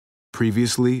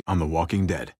Previously on The Walking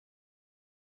Dead.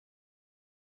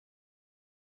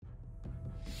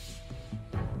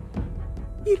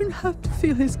 You don't have to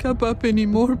fill his cup up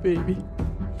anymore, baby.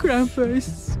 Grandpa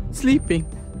is sleeping.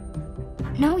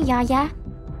 No, Yaya.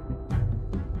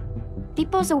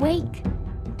 Pipo's awake.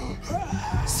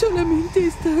 Solamente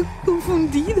está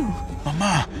confundido.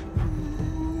 Mamá!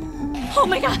 Oh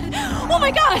my god! Oh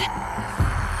my god!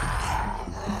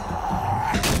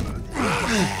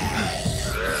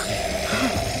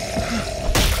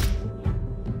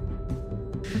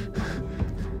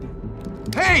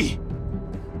 Hey!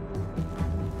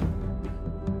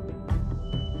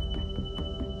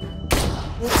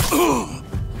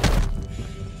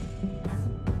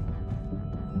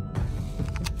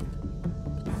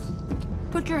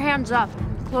 Put your hands up.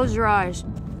 Close your eyes.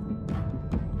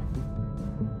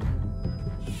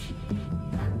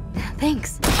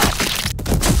 Thanks.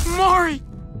 Mari!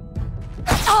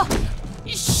 Oh!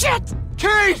 Shit!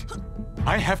 Kate!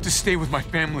 I have to stay with my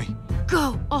family.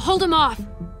 Go. I'll hold him off.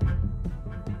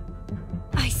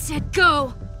 I said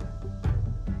go.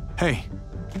 Hey.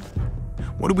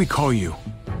 What do we call you?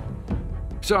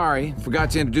 Sorry, forgot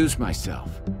to introduce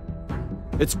myself.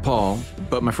 It's Paul,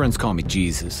 but my friends call me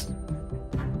Jesus.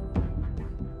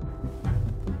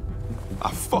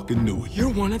 I fucking knew it. You're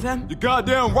one of them? You're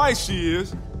goddamn right she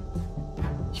is.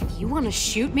 If you want to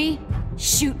shoot me,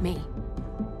 shoot me.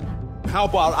 How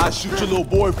about I shoot your little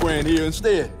boyfriend here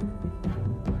instead?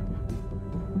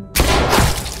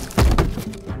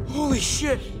 Holy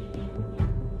shit!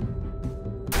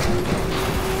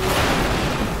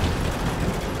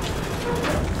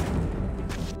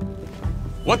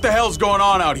 What the hell's going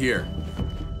on out here?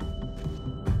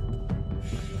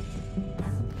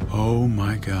 Oh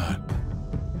my God.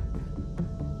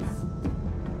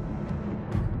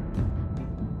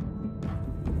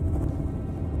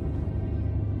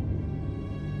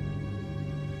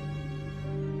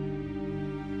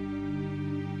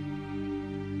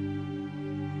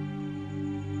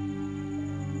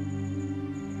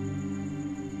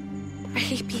 I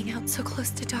hate being out so close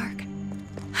to dark.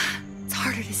 It's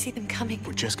harder to see them coming.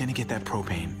 We're just gonna get that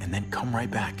propane and then come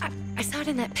right back. I saw it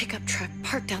in that pickup truck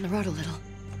parked down the road a little,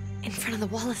 in front of the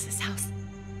Wallace's house.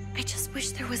 I just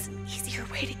wish there was an easier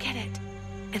way to get it,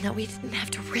 and that we didn't have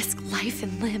to risk life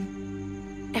and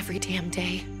limb every damn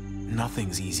day.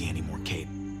 Nothing's easy anymore, Kate.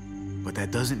 But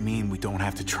that doesn't mean we don't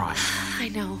have to try. I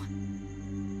know.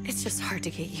 It's just hard to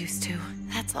get used to,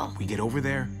 that's all. We get over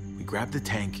there, we grab the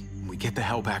tank, and we get the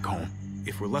hell back home.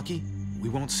 If we're lucky, we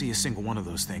won't see a single one of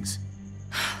those things.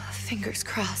 Fingers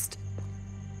crossed.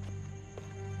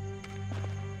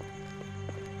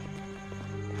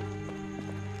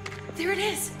 There it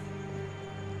is!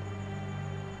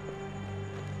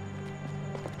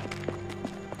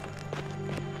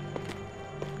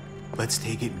 Let's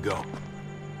take it and go.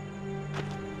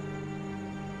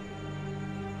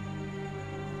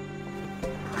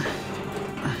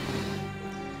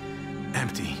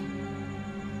 Empty.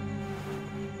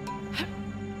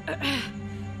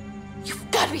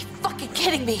 You've got to be fucking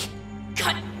kidding me!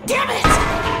 God damn it!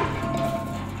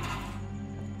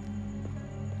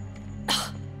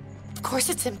 Of course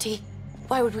it's empty.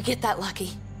 Why would we get that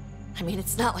lucky? I mean,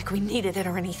 it's not like we needed it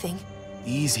or anything.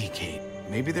 Easy, Kate.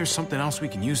 Maybe there's something else we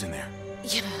can use in there.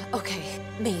 Yeah, okay,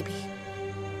 maybe.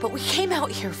 But we came out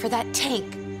here for that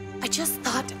tank. I just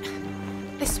thought,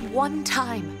 this one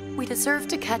time, we deserve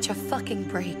to catch a fucking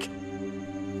break.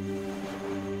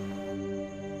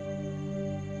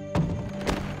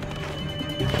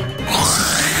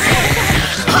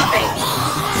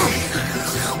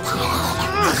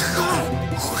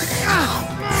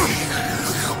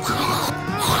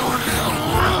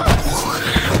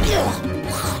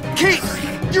 Kate!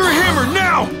 You're a hammer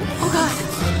now! Oh god,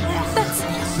 that's...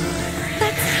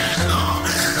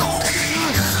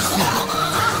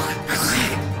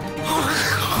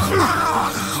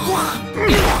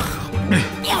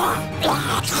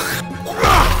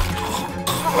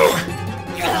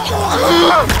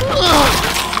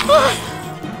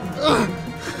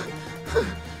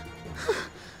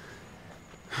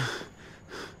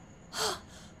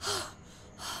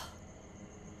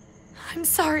 I'm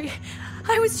sorry.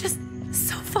 I was just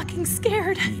so fucking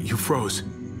scared. You froze.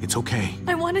 It's okay.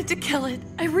 I wanted to kill it.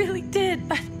 I really did,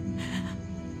 but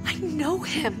I know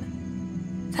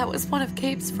him. That was one of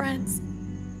Gabe's friends.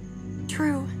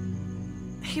 Drew.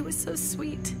 He was so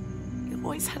sweet. He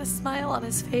always had a smile on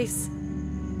his face.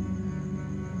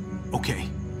 Okay.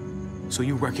 So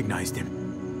you recognized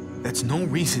him. That's no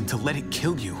reason to let it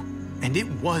kill you. And it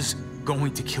was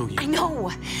going to kill you. I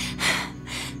know.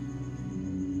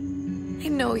 I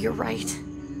know you're right.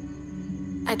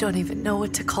 I don't even know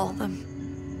what to call them.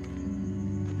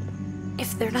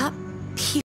 If they're not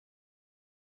people,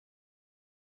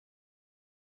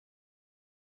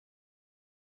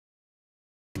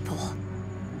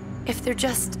 if they're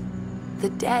just the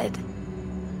dead,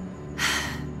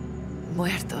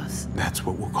 muertos. That's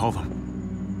what we'll call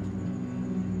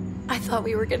them. I thought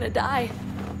we were gonna die.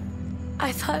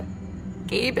 I thought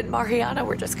Gabe and Mariana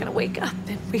were just gonna wake up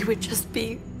and we would just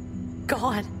be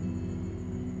gone.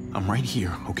 I'm right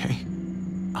here, okay?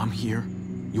 I'm here.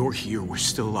 You're here. We're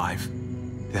still alive.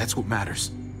 That's what matters.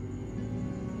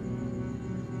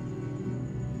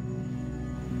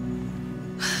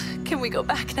 Can we go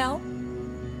back now?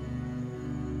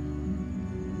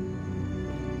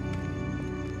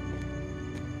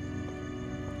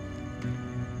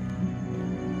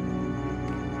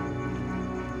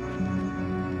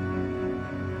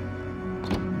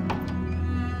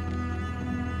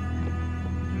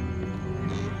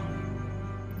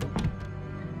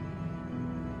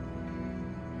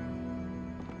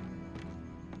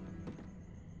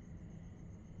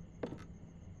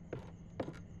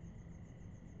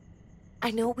 I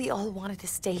know we all wanted to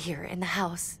stay here in the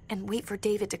house and wait for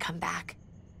David to come back.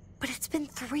 But it's been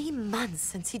 3 months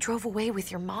since he drove away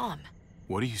with your mom.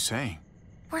 What are you saying?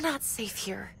 We're not safe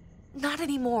here. Not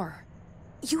anymore.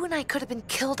 You and I could have been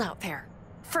killed out there.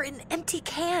 For an empty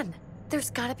can. There's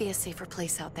gotta be a safer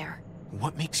place out there.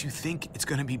 What makes you think it's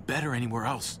gonna be better anywhere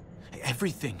else?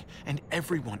 Everything and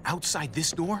everyone outside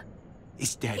this door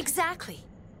is dead. Exactly.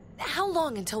 How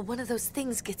long until one of those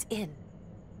things gets in?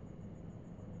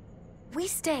 We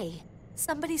stay,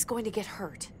 somebody's going to get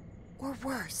hurt. Or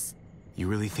worse. You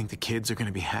really think the kids are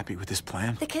gonna be happy with this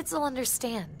plan? The kids will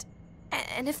understand.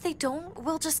 And if they don't,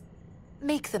 we'll just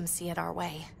make them see it our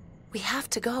way. We have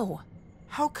to go.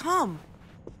 How come?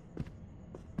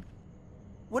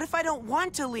 What if I don't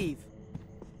want to leave?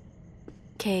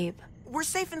 Gabe. We're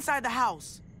safe inside the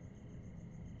house.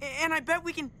 And I bet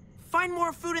we can find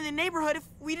more food in the neighborhood if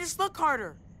we just look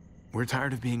harder. We're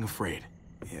tired of being afraid.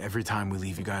 Every time we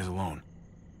leave you guys alone.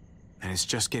 And it's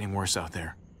just getting worse out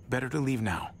there. Better to leave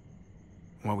now.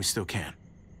 While we still can.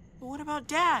 But what about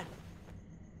Dad?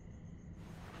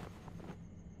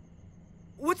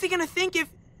 What's he gonna think if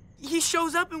he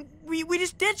shows up and we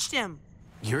just ditched him?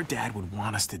 Your dad would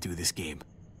want us to do this, Gabe.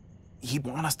 He'd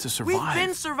want us to survive. We've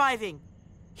been surviving.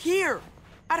 Here.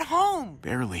 At home.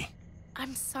 Barely.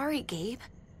 I'm sorry, Gabe.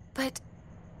 But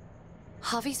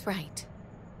Javi's right.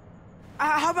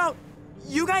 How about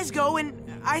you guys go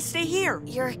and I stay here?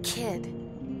 You're a kid.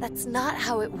 That's not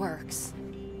how it works.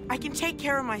 I can take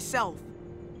care of myself.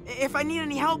 If I need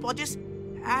any help, I'll just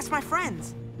ask my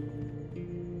friends.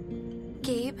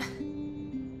 Gabe,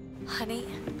 honey.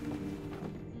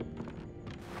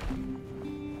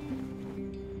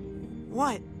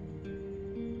 What?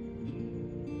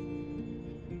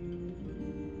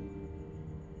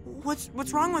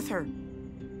 What's wrong with her?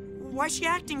 Why's she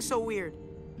acting so weird?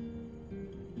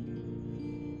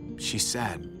 She's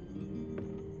sad.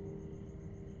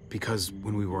 Because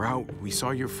when we were out, we saw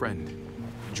your friend,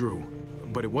 Drew.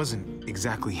 But it wasn't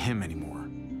exactly him anymore.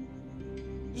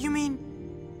 You mean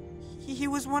he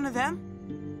was one of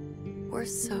them? We're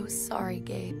so sorry,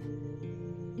 Gabe.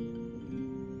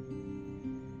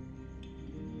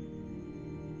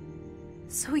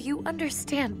 So you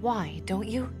understand why, don't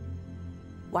you?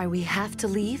 Why we have to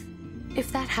leave?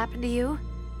 If that happened to you,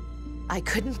 I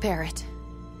couldn't bear it.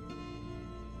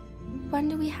 When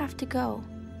do we have to go?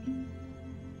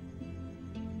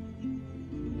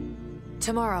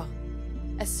 Tomorrow,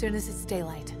 as soon as it's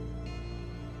daylight.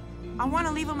 I want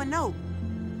to leave him a note.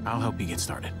 I'll help you get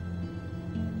started.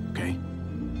 Okay?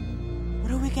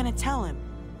 What are we gonna tell him?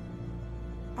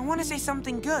 I want to say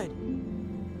something good.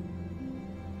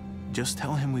 Just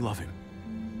tell him we love him.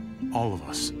 All of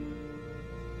us.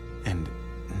 And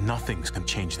nothing's gonna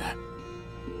change that.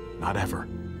 Not ever.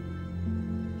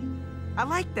 I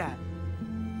like that.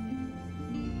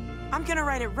 I'm gonna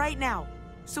write it right now,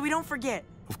 so we don't forget.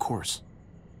 Of course.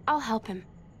 I'll help him.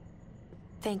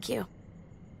 Thank you.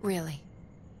 Really.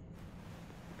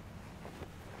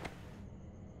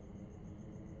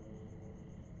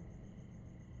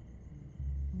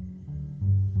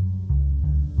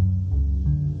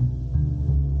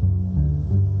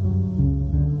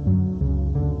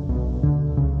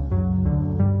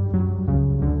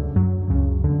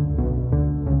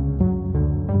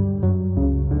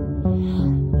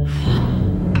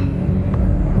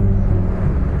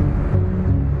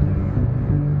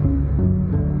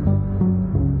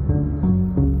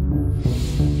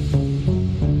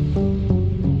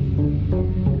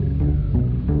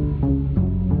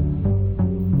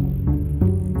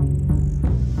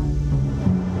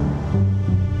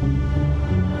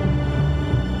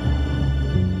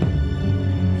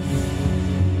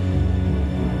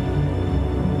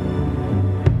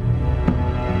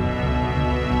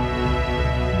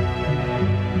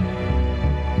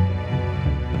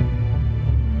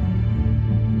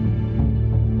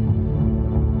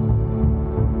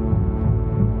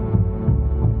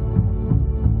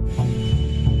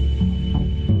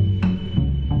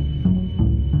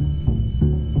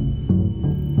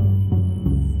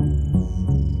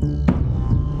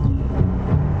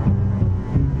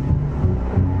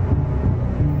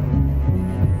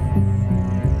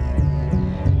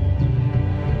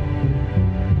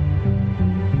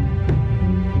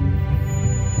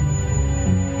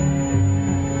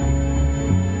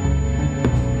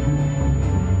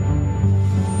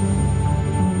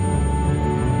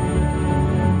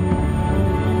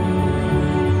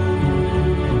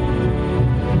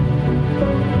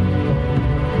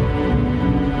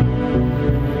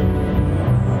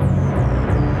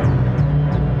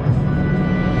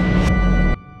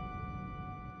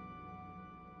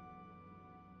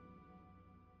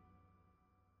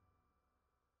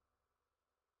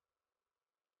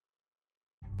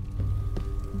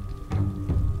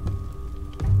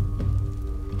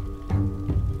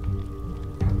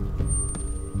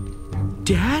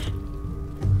 Dad?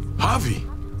 Javi!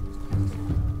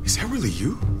 Is that really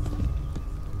you?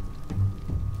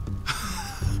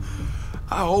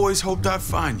 I always hoped I'd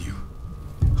find you.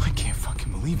 I can't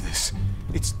fucking believe this.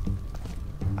 It's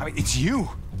you.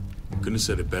 Couldn't have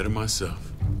said it better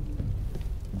myself.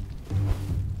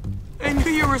 I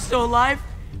knew you were still alive.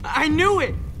 I knew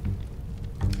it.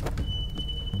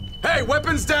 Hey,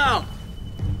 weapons down!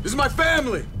 This is my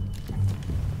family!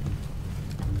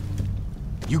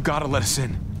 You gotta let us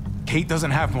in. Kate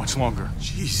doesn't have much longer.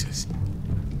 Jesus.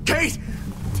 Kate!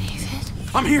 David?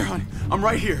 I'm here, honey. I'm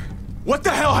right here. What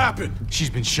the hell happened? She's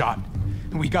been shot.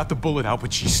 We got the bullet out,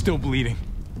 but she's still bleeding.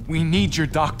 We need your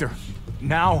doctor.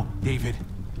 Now, David.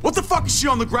 What the fuck is she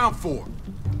on the ground for?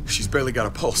 She's barely got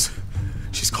a pulse.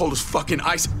 She's cold as fucking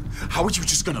ice. How are you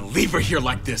just gonna leave her here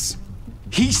like this?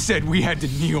 He said we had to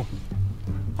kneel.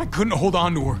 I couldn't hold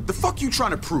on to her. The fuck you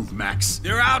trying to prove, Max?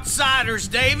 They're outsiders,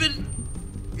 David.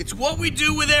 It's what we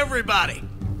do with everybody.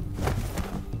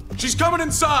 She's coming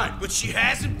inside! But she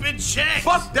hasn't been checked.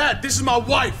 Fuck that! This is my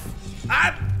wife!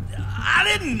 I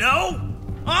didn't know.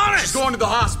 Honest. She's going to the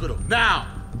hospital, now!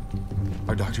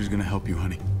 Our doctor's gonna help you,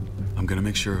 honey. I'm gonna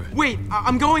make sure of it. Wait,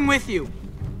 I'm going with you.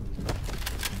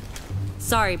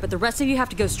 Sorry, but the rest of you have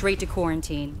to go straight to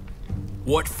quarantine.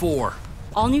 What for?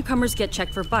 All newcomers get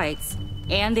checked for bites,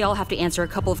 and they all have to answer a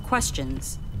couple of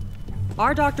questions.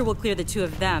 Our doctor will clear the two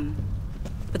of them,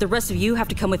 but the rest of you have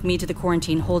to come with me to the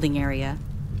quarantine holding area.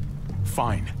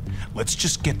 Fine. Let's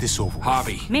just get this over with.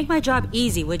 Javi. Make my job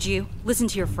easy, would you? Listen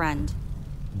to your friend.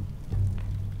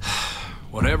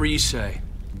 Whatever you say.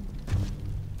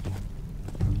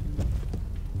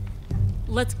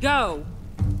 Let's go!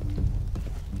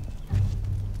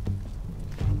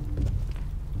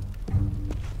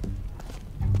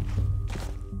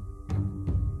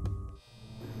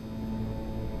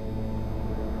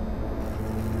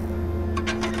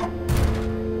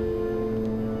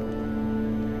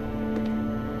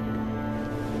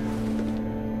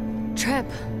 Trip.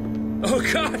 Oh,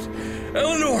 God!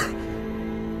 Eleanor!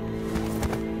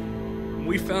 When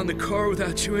we found the car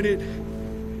without you in it,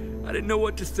 I didn't know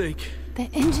what to think. The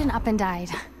engine up and died.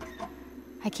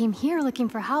 I came here looking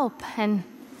for help, and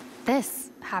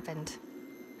this happened.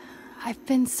 I've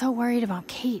been so worried about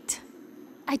Kate.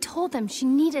 I told them she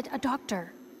needed a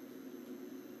doctor.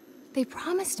 They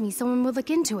promised me someone would look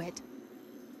into it.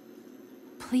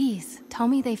 Please, tell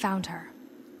me they found her.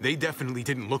 They definitely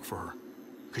didn't look for her,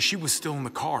 because she was still in the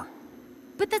car.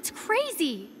 But that's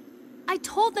crazy! I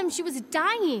told them she was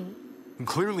dying. And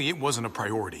clearly it wasn't a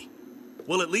priority.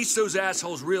 Well, at least those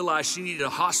assholes realized she needed a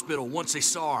hospital once they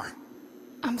saw her.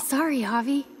 I'm sorry,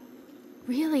 Javi.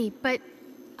 Really, but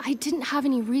I didn't have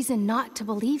any reason not to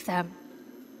believe them.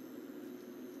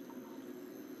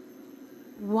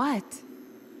 What?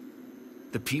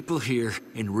 The people here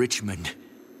in Richmond,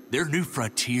 they're New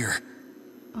Frontier.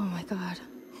 Oh my God.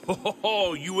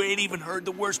 Oh, you ain't even heard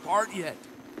the worst part yet.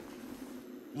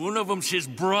 One of them's his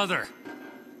brother.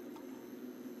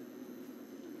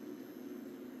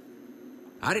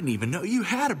 I didn't even know you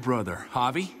had a brother,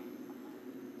 Javi.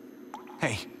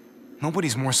 Hey,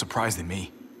 nobody's more surprised than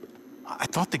me. I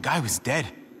thought the guy was dead.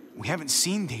 We haven't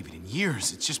seen David in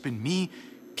years. It's just been me,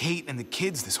 Kate, and the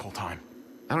kids this whole time.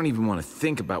 I don't even want to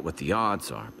think about what the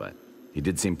odds are, but he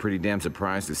did seem pretty damn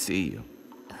surprised to see you.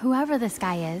 Whoever this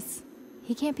guy is,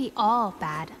 he can't be all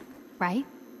bad, right?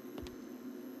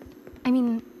 I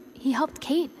mean, he helped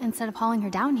Kate instead of hauling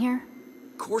her down here.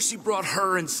 Of course he brought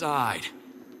her inside.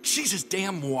 She's his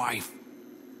damn wife.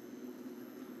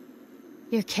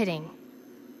 You're kidding.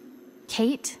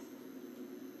 Kate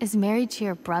is married to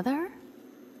your brother?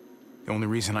 The only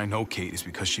reason I know Kate is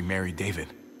because she married David.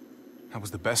 I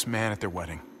was the best man at their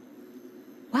wedding.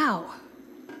 Wow.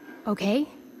 Okay.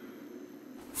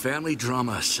 Family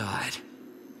drama aside,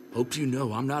 hope you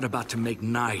know I'm not about to make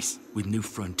nice with New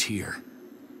Frontier.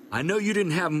 I know you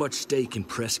didn't have much stake in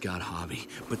Prescott, Javi,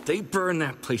 but they burned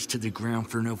that place to the ground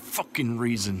for no fucking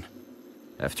reason.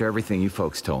 After everything you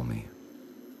folks told me,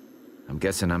 I'm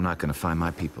guessing I'm not gonna find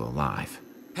my people alive.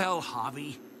 Hell,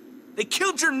 Javi. They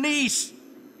killed your niece!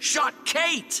 Shot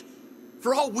Kate!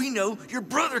 For all we know, your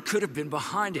brother could have been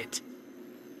behind it.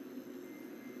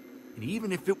 And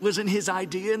even if it wasn't his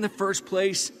idea in the first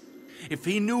place, if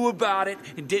he knew about it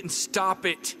and didn't stop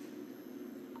it...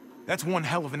 That's one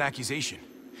hell of an accusation.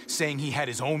 Saying he had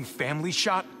his own family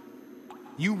shot?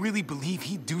 You really believe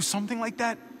he'd do something like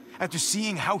that? After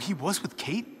seeing how he was with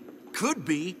Kate? Could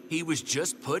be he was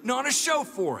just putting on a show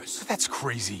for us. That's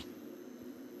crazy.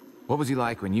 What was he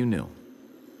like when you knew?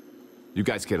 You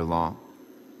guys get along?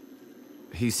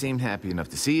 He seemed happy enough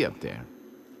to see you up there.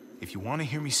 If you want to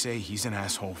hear me say he's an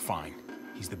asshole, fine.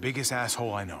 He's the biggest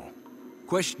asshole I know.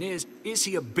 Question is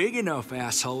he a big enough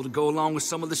asshole to go along with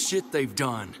some of the shit they've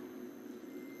done?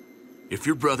 If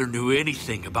your brother knew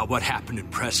anything about what happened in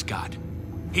Prescott,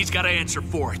 he's got to answer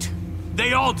for it.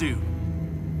 They all do.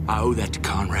 I owe that to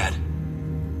Conrad.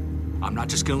 I'm not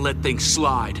just gonna let things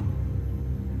slide.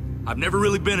 I've never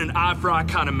really been an eye-for-eye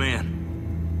kind of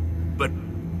man. But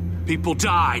people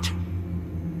died.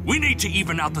 We need to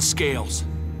even out the scales.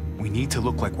 We need to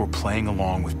look like we're playing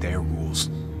along with their rules.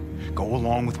 Go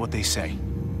along with what they say.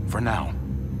 For now.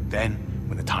 Then,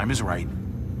 when the time is right,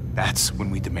 that's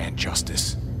when we demand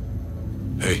justice.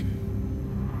 Hey.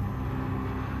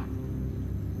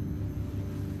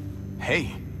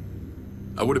 Hey.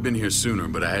 I would have been here sooner,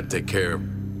 but I had to take care of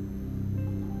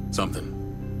something.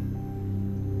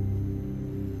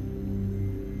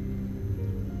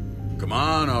 Come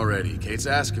on already. Kate's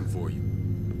asking for you.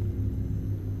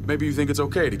 Maybe you think it's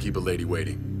okay to keep a lady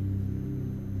waiting.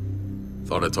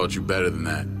 Thought I taught you better than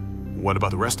that. What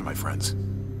about the rest of my friends?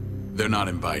 They're not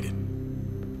invited.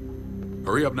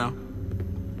 Hurry up now.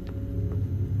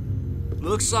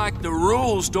 Looks like the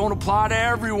rules don't apply to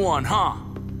everyone, huh?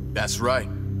 That's right.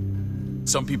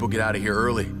 Some people get out of here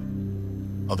early.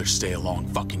 Others stay a long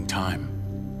fucking time.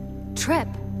 Trip,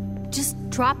 just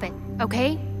drop it,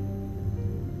 okay?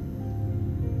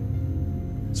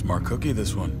 Smart cookie,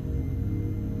 this one.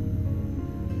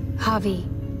 Javi,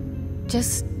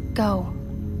 just go.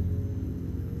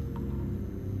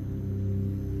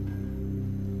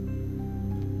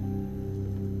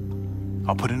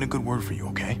 I'll put in a good word for you,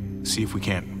 okay? See if we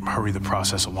can't hurry the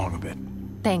process along a bit.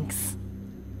 Thanks.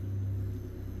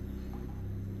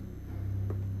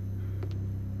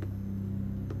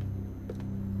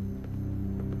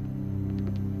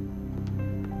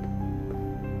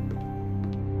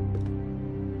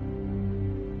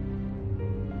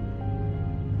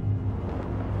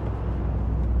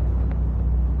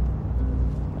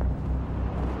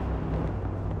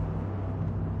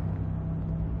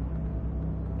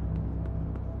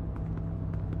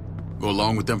 Go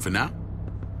along with them for now?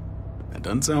 That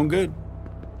doesn't sound good.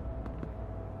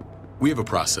 We have a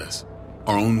process,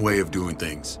 our own way of doing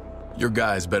things. Your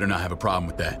guys better not have a problem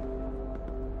with that.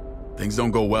 Things don't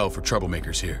go well for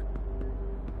troublemakers here.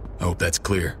 I hope that's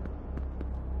clear.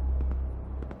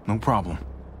 No problem.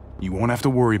 You won't have to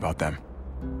worry about them.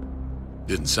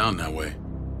 Didn't sound that way.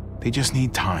 They just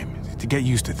need time to get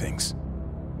used to things.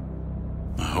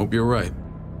 I hope you're right.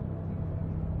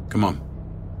 Come on.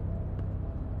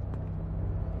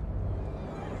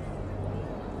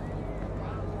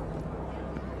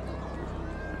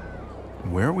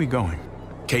 Where are we going?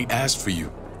 Kate asked for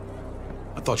you.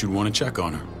 I thought you'd want to check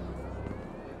on her.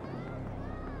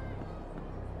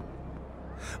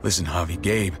 Listen, Javi,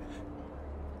 Gabe,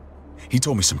 he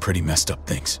told me some pretty messed up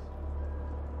things.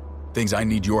 Things I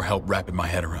need your help wrapping my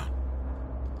head around.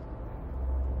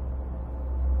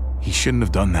 He shouldn't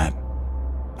have done that.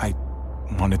 I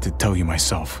wanted to tell you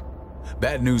myself.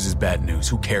 Bad news is bad news.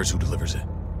 Who cares who delivers it?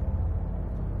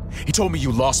 He told me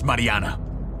you lost Mariana.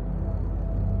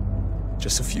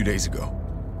 Just a few days ago.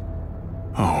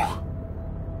 Oh.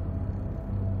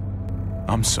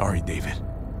 I'm sorry, David.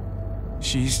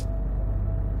 She's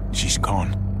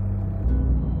gone.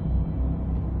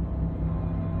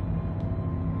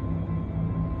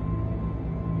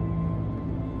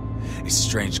 It's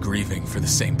strange grieving for the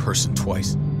same person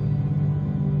twice.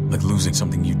 Like losing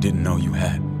something you didn't know you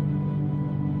had.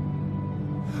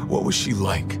 What was she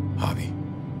like, Javi?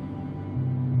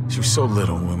 She was so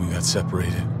little when we got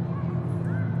separated.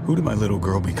 Who did my little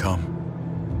girl become?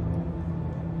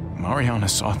 Mariana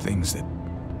saw things that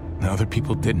other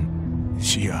people didn't.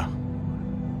 She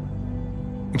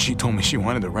told me she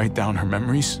wanted to write down her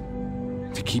memories,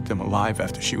 to keep them alive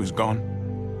after she was gone.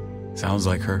 Sounds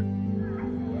like her.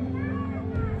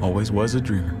 Always was a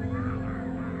dreamer.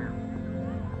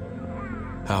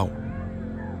 How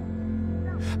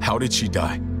did she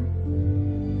die?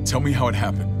 Tell me how it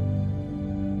happened.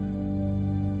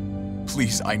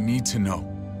 Please, I need to know.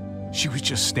 She was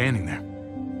just standing there,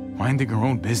 minding her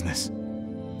own business.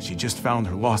 She just found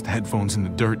her lost headphones in the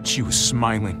dirt. She was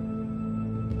smiling.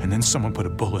 And then someone put a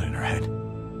bullet in her head.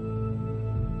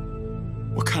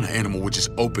 What kind of animal would just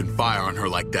open fire on her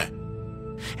like that?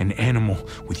 An animal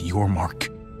with your mark.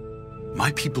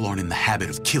 My people aren't in the habit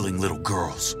of killing little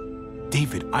girls.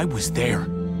 David, I was there.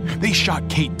 They shot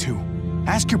Kate too.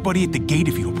 Ask your buddy at the gate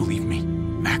if you don't believe me.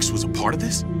 Max was a part of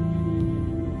this?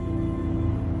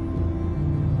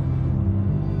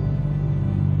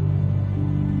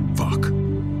 Fuck.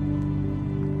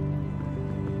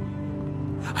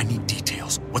 I need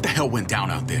details. What the hell went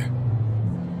down out there?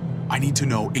 I need to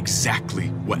know exactly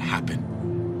what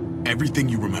happened. Everything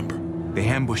you remember. They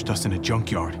ambushed us in a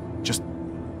junkyard, just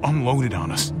unloaded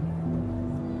on us.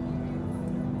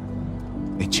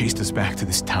 They chased us back to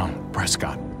this town,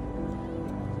 Prescott.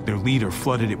 Their leader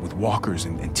flooded it with walkers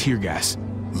and tear gas.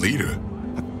 Leader?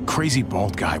 A crazy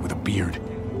bald guy with a beard.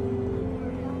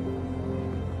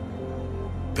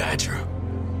 Badger,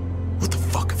 what the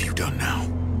fuck have you done now?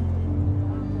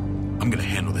 I'm gonna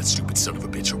handle that stupid son of a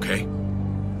bitch, okay?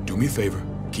 Do me a favor,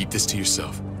 keep this to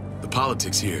yourself. The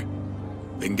politics here,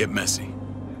 they can get messy.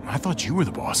 I thought you were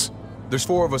the boss. There's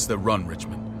 4 of us that run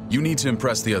Richmond. You need to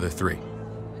impress the other 3.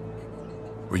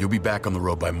 Or you'll be back on the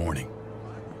road by morning.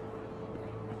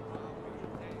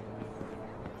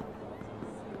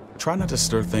 Try not to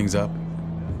stir things up.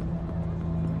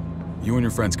 You and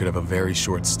your friends could have a very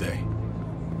short stay.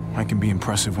 I can be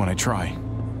impressive when I try.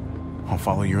 I'll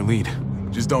follow your lead.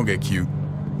 Just don't get cute.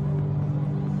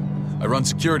 I run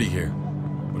security here,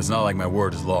 but it's not like my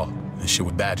word is law. This shit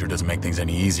with Badger doesn't make things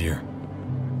any easier.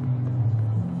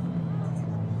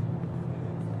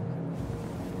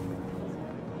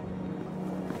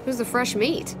 Who's the fresh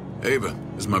meat? Ava,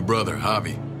 this is my brother,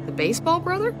 Javi. The baseball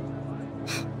brother?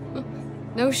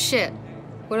 No shit.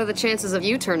 What are the chances of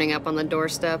you turning up on the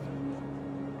doorstep?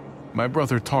 My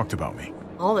brother talked about me.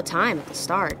 All the time at the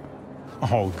start.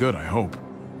 All good, I hope.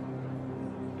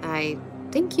 I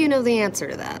think you know the answer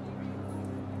to that.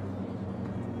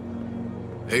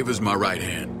 Ava's my right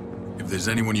hand. If there's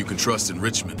anyone you can trust in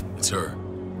Richmond, it's her.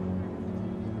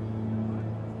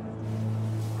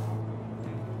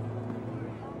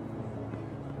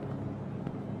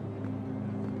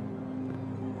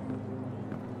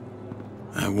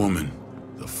 That woman,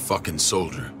 the fucking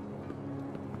soldier.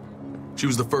 She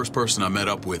was the first person I met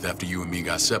up with after you and me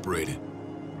got separated.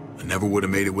 I never would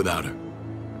have made it without her.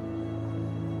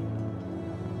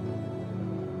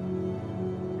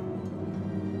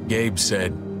 Gabe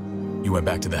said you went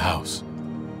back to the house.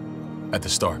 At the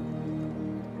start.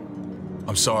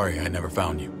 I'm sorry I never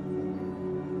found you.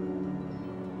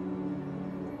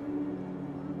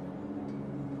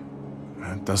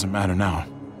 That doesn't matter now.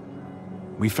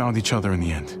 We found each other in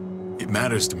the end. It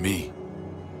matters to me.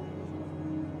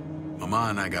 Mama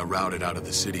and I got routed out of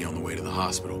the city on the way to the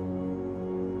hospital.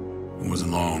 It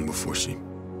wasn't long before she...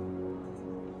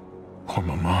 Poor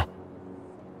Mama.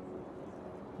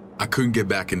 I couldn't get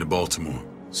back into Baltimore,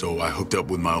 so I hooked up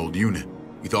with my old unit.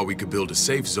 We thought we could build a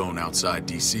safe zone outside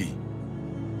D.C.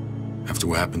 After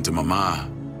what happened to Mama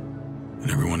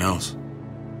and everyone else,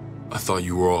 I thought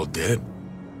you were all dead.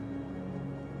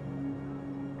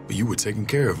 But you were taking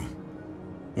care of them,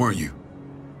 weren't you?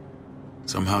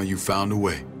 Somehow you found a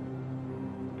way.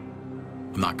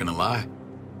 I'm not gonna lie.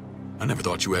 I never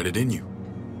thought you had it in you.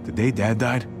 The day Dad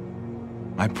died,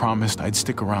 I promised I'd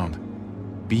stick around.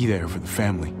 Be there for the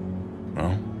family.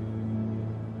 Well,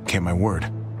 kept my word.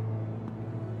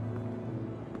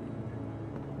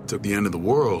 Took the end of the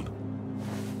world,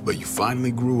 but you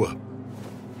finally grew up.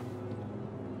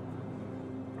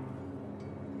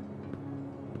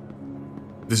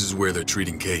 This is where they're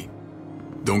treating Kate.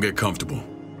 Don't get comfortable.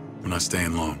 We're not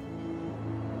staying long.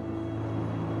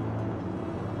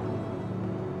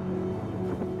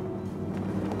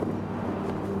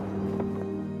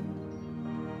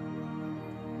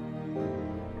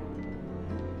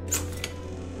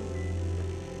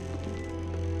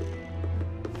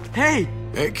 Hey!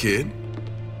 Hey, kid.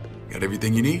 Got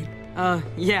everything you need?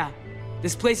 Yeah.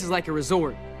 This place is like a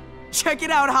resort. Check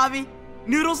it out, Javi.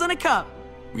 Noodles in a cup.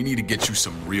 We need to get you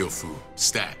some real food.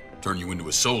 Stat. Turn you into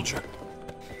a soldier.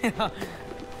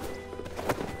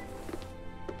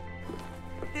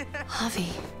 Javi,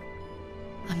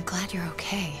 I'm glad you're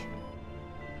okay.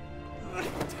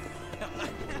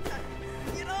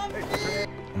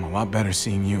 I'm a lot better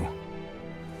seeing you.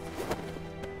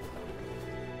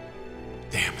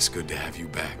 Damn, it's good to have you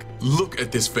back. Look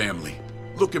at this family.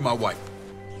 Look at my wife.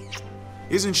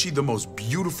 Isn't she the most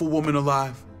beautiful woman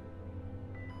alive?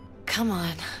 Come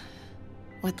on.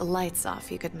 With the lights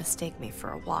off, you could mistake me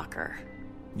for a walker.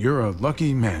 You're a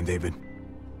lucky man, David.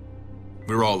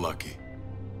 We're all lucky.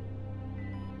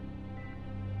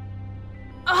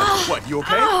 What, you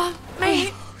okay?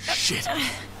 Mate. Shit.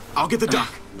 I'll get the doc.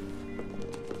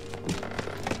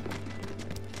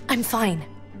 I'm fine.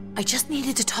 I just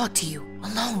needed to talk to you,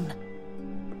 alone.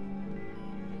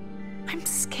 I'm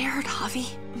scared, Javi.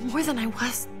 More than I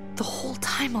was the whole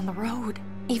time on the road.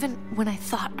 Even when I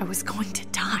thought I was going to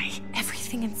die,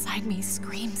 everything inside me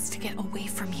screams to get away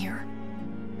from here.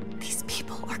 These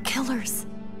people are killers.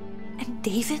 And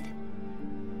David?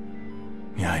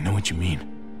 Yeah, I know what you mean.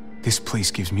 This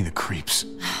place gives me the creeps.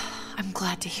 I'm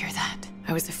glad to hear that.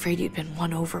 I was afraid you'd been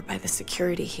won over by the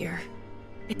security here.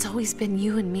 It's always been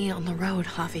you and me on the road,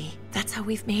 Javi. That's how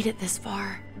we've made it this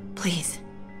far. Please,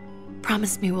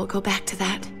 Promise me we'll go back to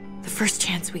that the first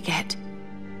chance we get.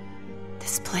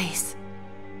 This place,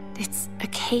 it's a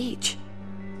cage.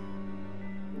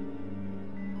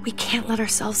 We can't let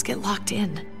ourselves get locked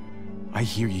in. I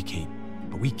hear you, Kate,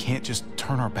 but we can't just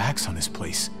turn our backs on this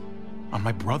place. On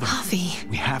my brother. Javi.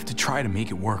 We have to try to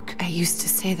make it work. I used to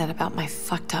say that about my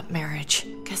fucked up marriage.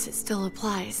 Guess it still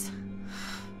applies.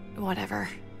 Whatever.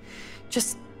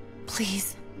 Just,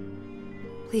 please.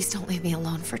 Please don't leave me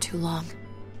alone for too long.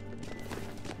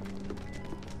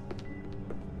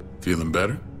 Feeling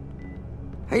better?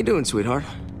 How you doing, sweetheart?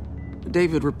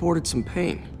 David reported some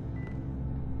pain.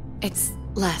 It's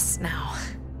less now.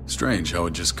 Strange how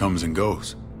it just comes and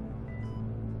goes.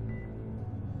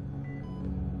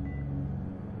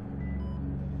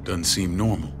 Doesn't seem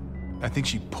normal. I think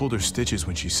she pulled her stitches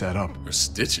when she sat up. Her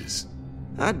stitches?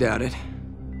 I doubt it.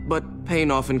 But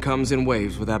pain often comes in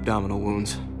waves with abdominal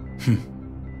wounds.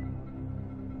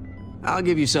 I'll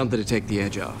give you something to take the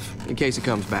edge off, in case it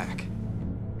comes back.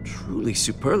 Truly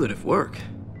superlative work.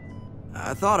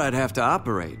 I thought I'd have to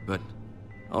operate, but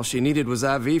all she needed was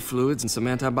IV fluids and some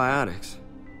antibiotics.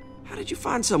 How did you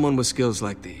find someone with skills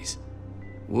like these?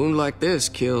 A wound like this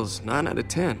kills 9 out of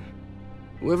 10.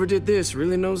 Whoever did this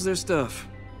really knows their stuff.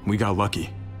 We got lucky.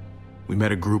 We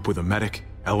met a group with a medic,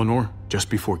 Eleanor, just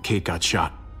before Kate got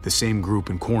shot. The same group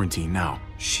in quarantine now.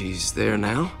 She's there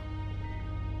now?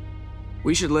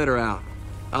 We should let her out.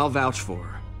 I'll vouch for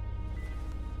her.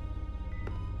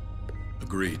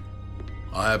 Agreed.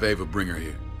 I'll have Ava bring her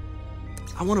here.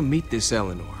 I want to meet this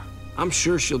Eleanor. I'm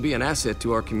sure she'll be an asset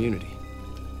to our community.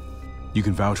 You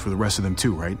can vouch for the rest of them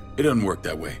too, right? It doesn't work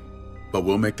that way, but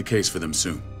we'll make the case for them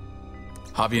soon.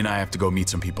 Javi and I have to go meet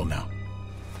some people now.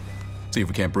 See if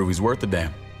we can't prove he's worth a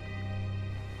damn.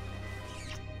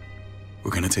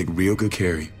 We're gonna take real good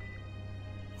care of you,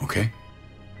 okay?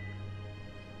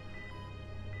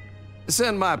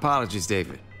 Send my apologies,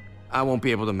 David. I won't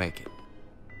be able to make it.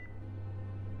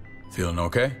 Feeling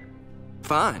okay?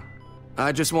 Fine.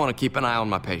 I just want to keep an eye on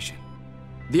my patient.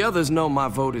 The others know my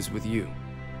vote is with you.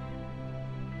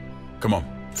 Come on.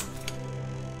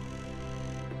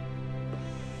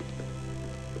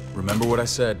 Remember what I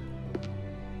said.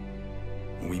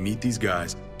 When we meet these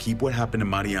guys, keep what happened to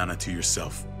Mariana to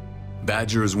yourself.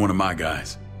 Badger is one of my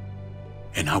guys,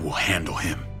 and I will handle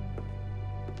him.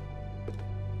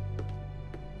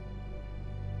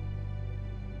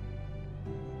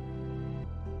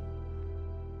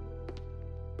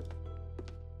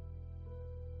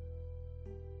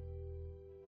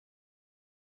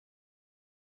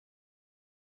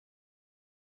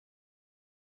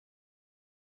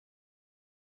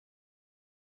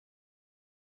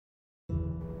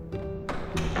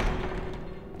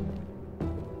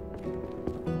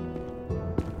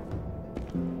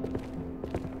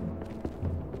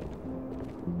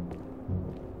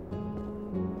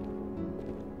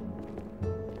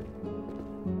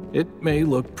 It may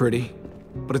look pretty,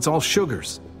 but it's all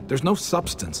sugars. There's no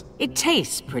substance. It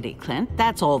tastes pretty, Clint.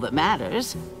 That's all that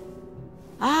matters.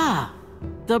 Ah,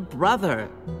 the brother.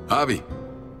 Javi,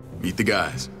 meet the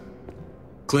guys.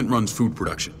 Clint runs food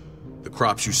production. The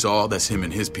crops you saw, that's him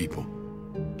and his people.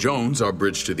 Jones, our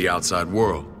bridge to the outside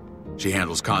world. She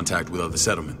handles contact with other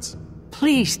settlements.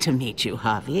 Pleased to meet you,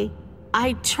 Javi.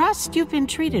 I trust you've been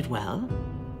treated well.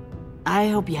 I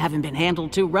hope you haven't been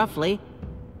handled too roughly.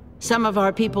 Some of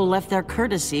our people left their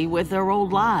courtesy with their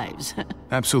old lives.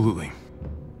 Absolutely.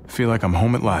 Feel like I'm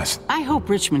home at last. I hope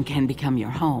Richmond can become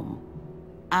your home.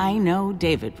 I know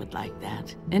David would like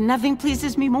that, and nothing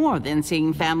pleases me more than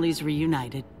seeing families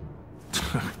reunited.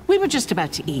 We were just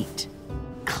about to eat.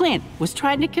 Clint was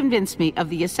trying to convince me of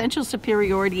the essential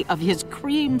superiority of his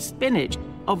cream spinach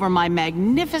over my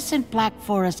magnificent Black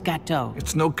Forest gâteau.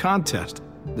 It's no contest.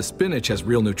 The spinach has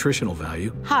real nutritional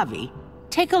value. Javi,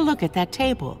 take a look at that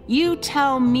table. You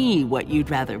tell me what you'd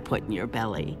rather put in your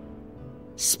belly.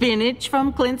 Spinach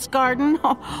from Clint's garden,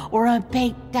 or a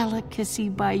baked delicacy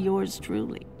by yours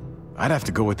truly? I'd have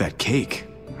to go with that cake.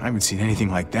 I haven't seen anything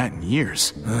like that in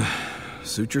years.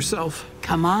 Suit yourself.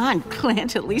 Come on,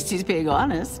 Clint, at least he's being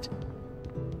honest.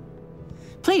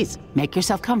 Please, make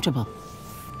yourself comfortable.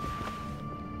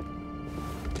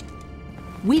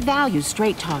 We value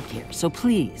straight talk here, so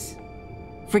please,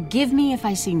 forgive me if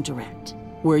I seem direct.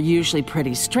 We're usually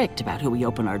pretty strict about who we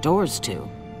open our doors to.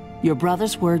 Your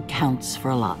brother's word counts for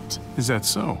a lot. Is that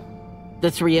so?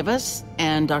 The three of us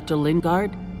and Dr.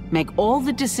 Lingard make all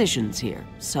the decisions here,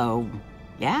 so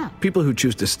yeah. People who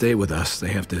choose to stay with us,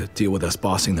 they have to deal with us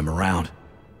bossing them around.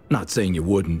 Not saying you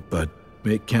wouldn't, but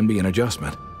it can be an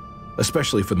adjustment.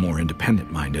 Especially for the more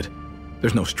independent-minded.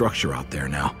 There's no structure out there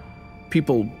now.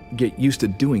 People get used to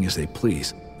doing as they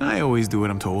please. I always do what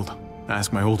I'm told.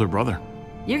 Ask my older brother.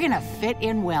 You're gonna fit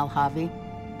in well, Javi.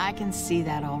 I can see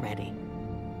that already.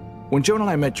 When Joan and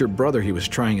I met your brother, he was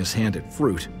trying his hand at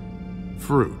fruit.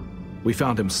 Fruit? We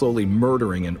found him slowly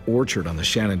murdering an orchard on the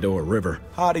Shenandoah River.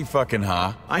 Howdy fucking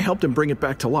ha. I helped him bring it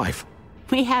back to life.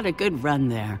 We had a good run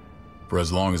there. For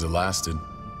as long as it lasted.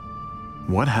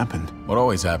 What happened? What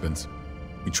always happens.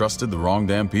 We trusted the wrong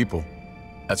damn people.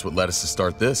 That's what led us to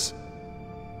start this.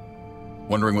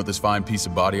 Wondering what this fine piece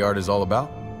of body art is all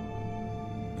about?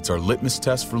 It's our litmus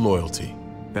test for loyalty.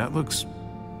 That looks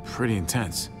pretty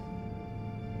intense.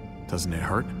 Doesn't it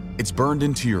hurt? It's burned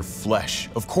into your flesh.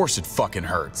 Of course it fucking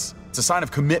hurts. It's a sign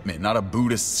of commitment, not a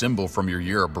Buddhist symbol from your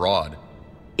year abroad.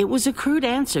 It was a crude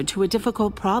answer to a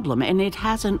difficult problem, and it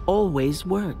hasn't always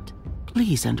worked.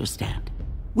 Please understand.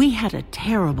 We had a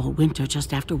terrible winter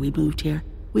just after we moved here.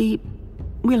 We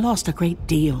lost a great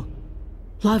deal.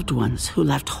 Loved ones who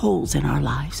left holes in our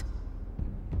lives.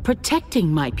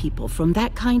 Protecting my people from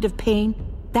that kind of pain,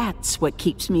 that's what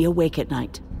keeps me awake at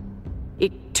night.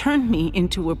 It turned me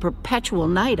into a perpetual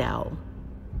night owl.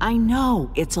 I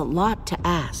know it's a lot to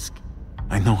ask.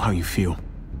 I know how you feel.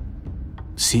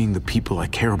 Seeing the people I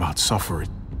care about suffer,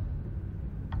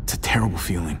 it's a terrible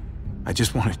feeling. I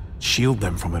just want to shield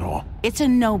them from it all. It's a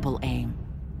noble aim.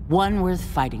 One worth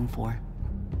fighting for.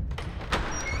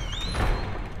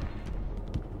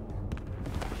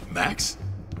 Max?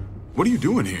 What are you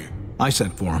doing here? I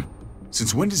sent for him.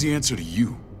 Since when does he answer to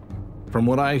you? From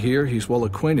what I hear, he's well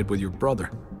acquainted with your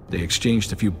brother. They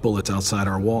exchanged a few bullets outside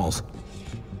our walls.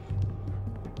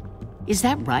 Is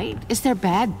that right? Is there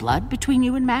bad blood between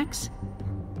you and Max?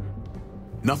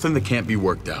 Nothing that can't be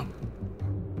worked out.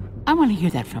 I want to hear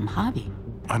that from Javi.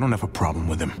 I don't have a problem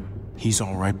with him. He's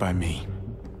all right by me.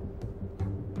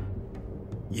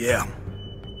 Yeah,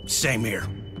 same here.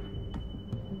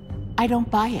 I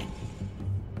don't buy it.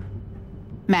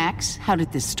 Max, how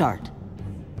did this start?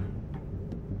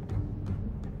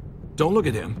 Don't look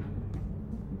at him.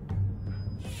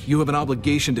 You have an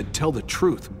obligation to tell the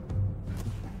truth.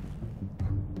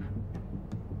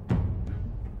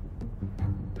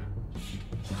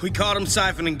 We caught him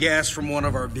siphoning gas from one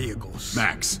of our vehicles.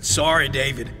 Max. Sorry,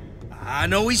 David. I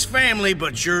know he's family,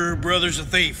 but your brother's a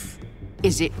thief.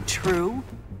 Is it true?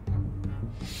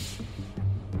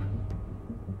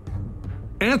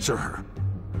 Answer her.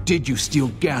 Did you steal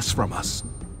gas from us?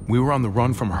 We were on the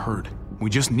run from a herd. We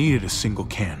just needed a single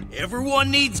can. Everyone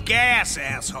needs gas,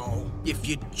 asshole. If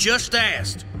you just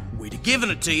asked, we'd have given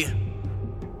it to you.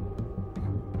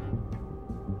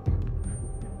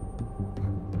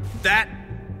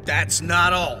 That's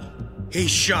not all. He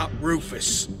shot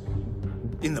Rufus.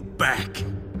 In the back.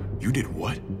 You did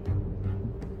what?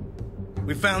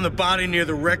 We found the body near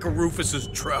the wreck of Rufus's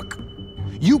truck.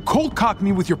 You cold-cocked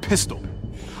me with your pistol.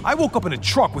 I woke up in a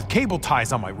truck with cable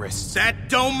ties on my wrists. That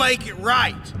don't make it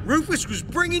right. Rufus was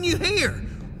bringing you here.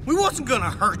 We wasn't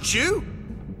gonna hurt you.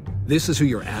 This is who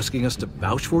you're asking us to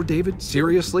vouch for, David?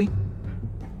 Seriously?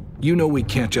 You know we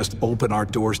can't just open our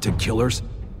doors to killers.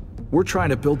 We're trying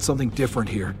to build something different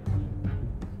here.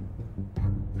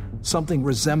 Something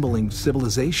resembling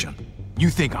civilization. You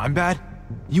think I'm bad?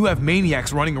 You have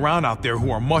maniacs running around out there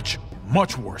who are much,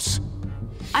 much worse.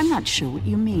 I'm not sure what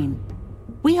you mean.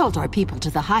 We hold our people to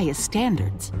the highest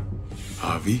standards.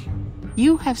 Javi?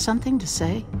 You have something to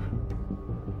say?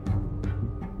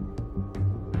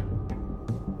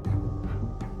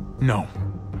 No.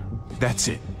 That's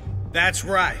it. That's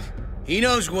right. He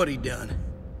knows what he done.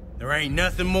 There ain't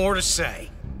nothing more to say.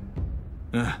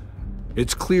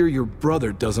 It's clear your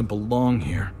brother doesn't belong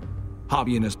here.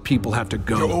 Javi and his people have to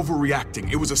go. You're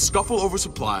overreacting. It was a scuffle over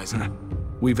supplies.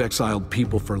 We've exiled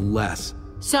people for less.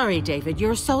 Sorry, David.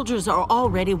 Your soldiers are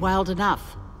already wild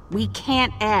enough. We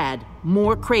can't add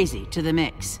more crazy to the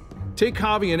mix. Take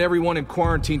Javi and everyone in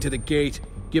quarantine to the gate.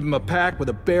 Give them a pack with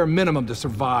a bare minimum to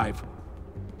survive.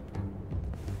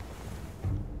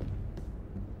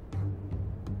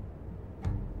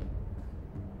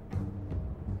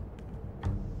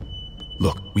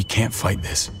 Look, we can't fight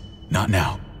this. Not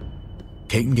now.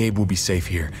 Kate and Gabe will be safe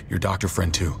here, your doctor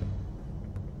friend too.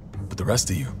 But the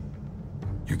rest of you,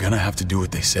 you're gonna have to do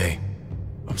what they say.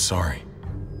 I'm sorry.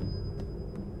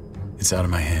 It's out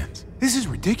of my hands. This is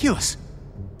ridiculous.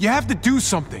 You have to do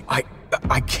something.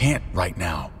 I can't right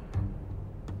now.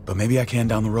 But maybe I can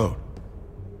down the road.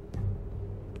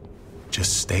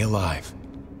 Just stay alive.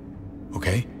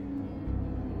 Okay?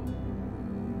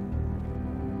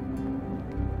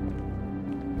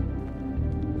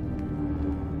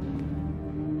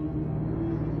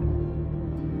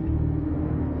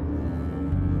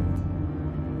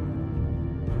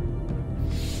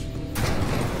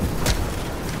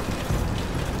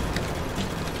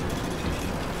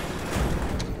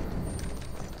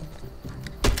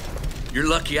 You're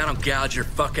lucky I don't gouge your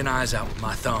fucking eyes out with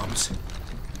my thumbs.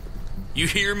 You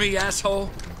hear me,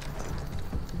 asshole?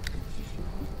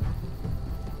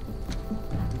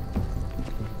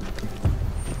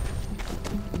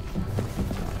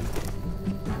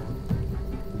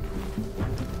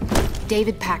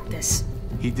 David packed this.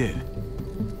 He did.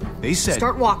 They said...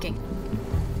 Start walking.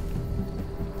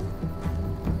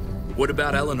 What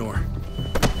about Eleanor?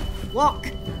 Walk.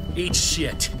 Eat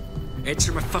shit.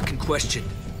 Answer my fucking question.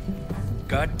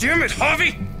 God damn it,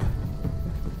 Javi!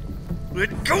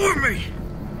 Let go of me!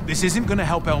 This isn't gonna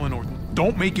help Eleanor.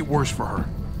 Don't make it worse for her.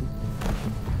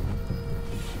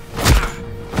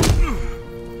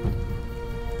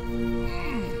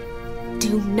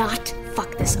 Do not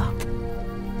fuck this up.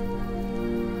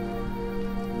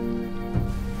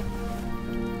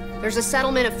 There's a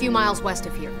settlement a few miles west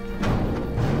of here.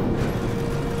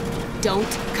 Don't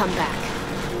come back.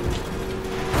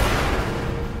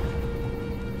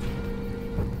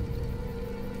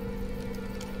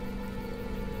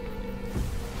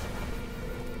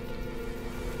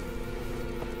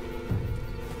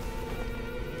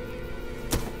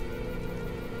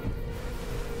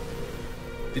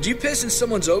 Did you piss in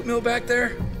someone's oatmeal back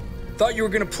there? Thought you were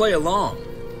gonna play along.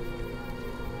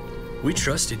 We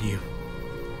trusted you.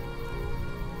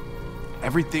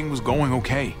 Everything was going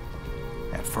okay.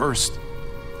 At first.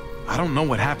 I don't know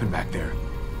what happened back there.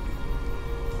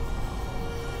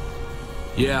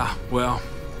 Yeah, well,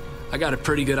 I got a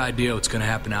pretty good idea what's gonna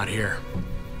happen out here.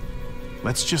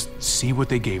 Let's just see what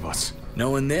they gave us.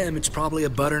 Knowing them, it's probably a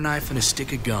butter knife and a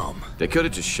stick of gum. They could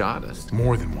have just shot us.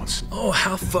 More than once. Oh,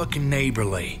 how fucking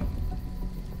neighborly.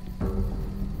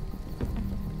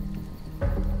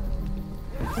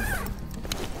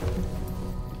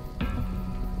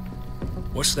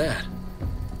 What's that?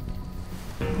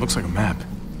 Looks like a map.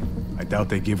 I doubt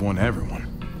they give one to everyone.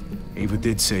 Ava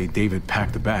did say David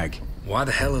packed the bag. Why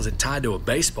the hell is it tied to a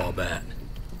baseball bat?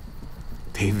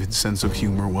 David's sense of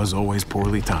humor was always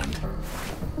poorly timed.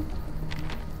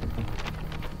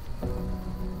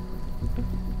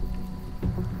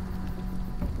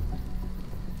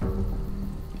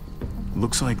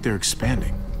 Looks like they're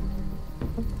expanding.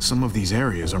 Some of these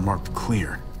areas are marked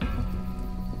clear.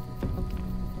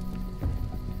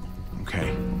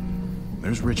 Okay,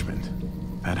 there's Richmond.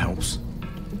 That helps.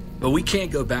 But we can't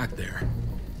go back there.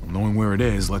 Knowing where it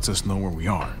is lets us know where we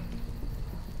are.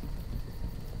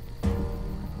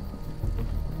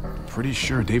 Pretty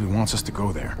sure David wants us to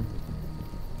go there.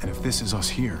 And if this is us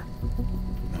here,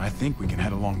 then I think we can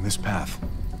head along this path.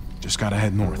 Just gotta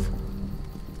head north.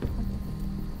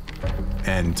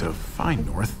 And to find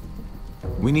north...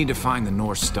 We need to find the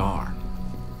North Star.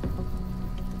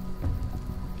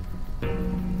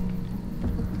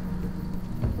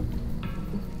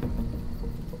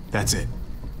 That's it.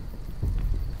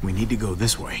 We need to go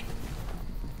this way.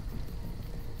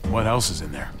 What else is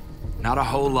in there? Not a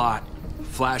whole lot.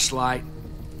 Flashlight,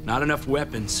 not enough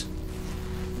weapons.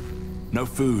 No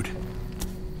food.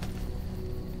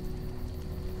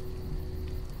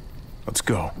 Let's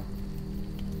go.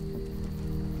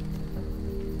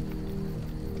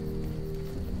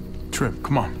 Trip,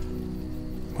 come on.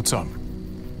 What's up?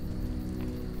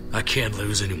 I can't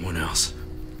lose anyone else.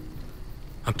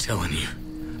 I'm telling you,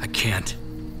 I can't.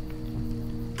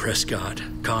 Prescott,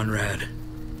 Conrad,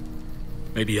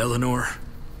 maybe Eleanor.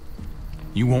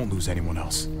 You won't lose anyone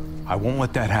else. I won't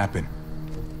let that happen.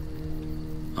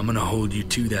 I'm gonna hold you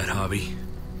to that, Javi.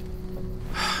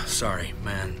 Sorry,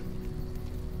 man.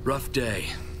 Rough day,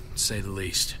 to say the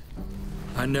least.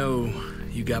 I know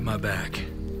you got my back,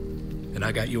 and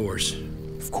I got yours.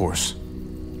 Of course.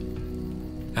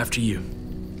 After you.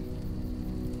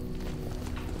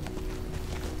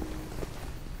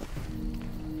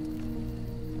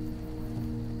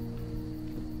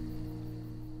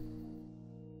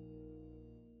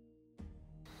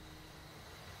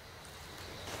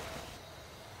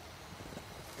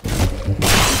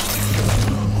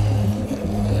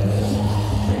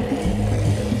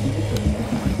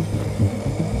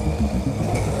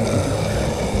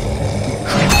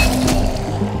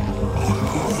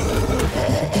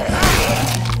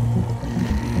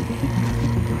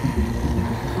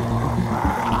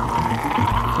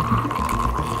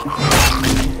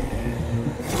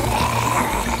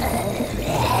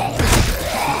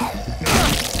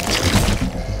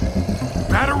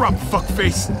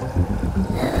 Fuckface.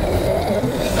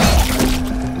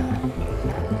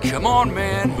 Come on,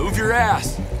 man. Move your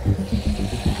ass.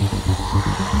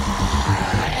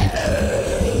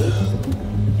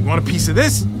 You want a piece of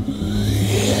this?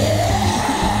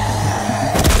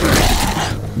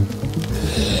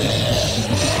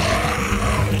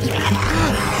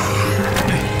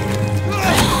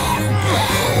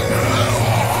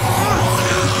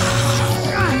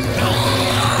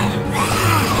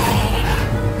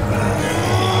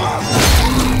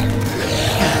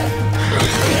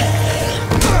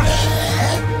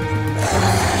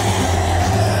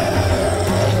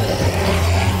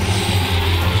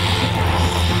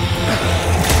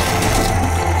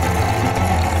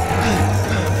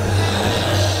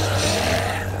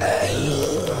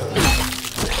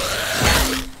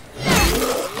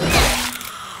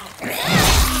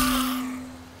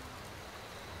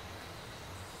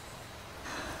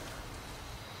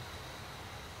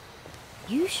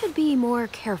 more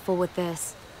careful with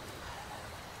this.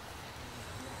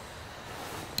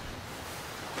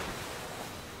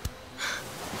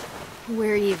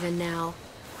 We're even now.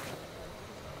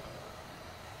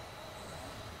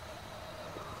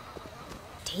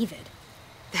 David,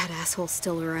 that asshole's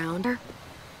still around.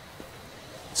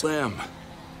 Slim.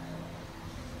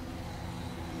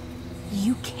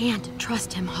 You can't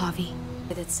trust him, Javi.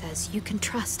 It says you can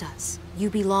trust us. You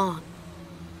belong.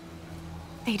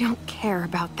 They don't care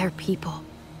about their people.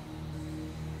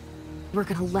 We're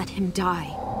gonna let him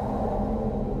die.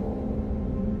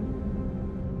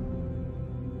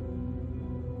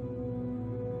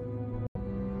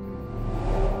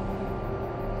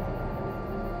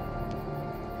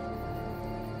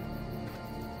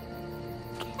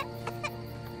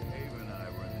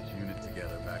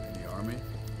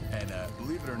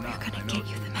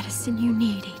 You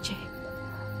need, AJ.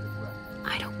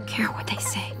 I don't care what they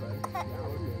say.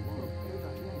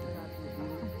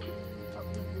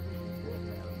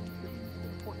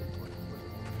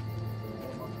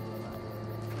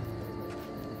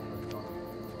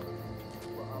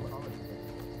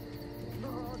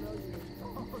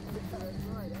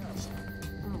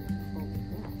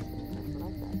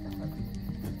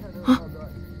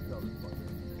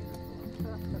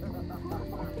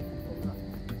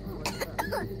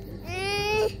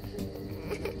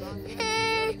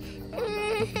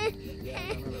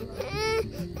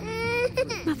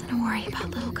 Nothing to worry about,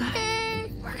 little guy.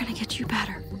 We're gonna get you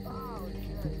better.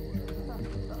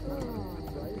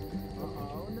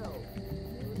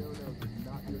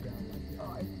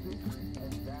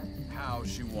 How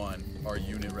she won our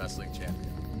unit wrestling champion.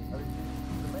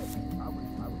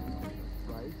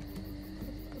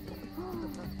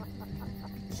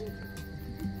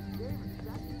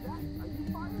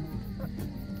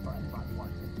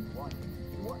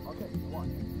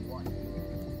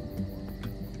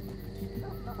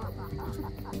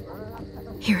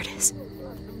 Here it is.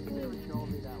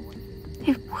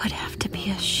 It would have to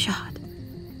be a shot.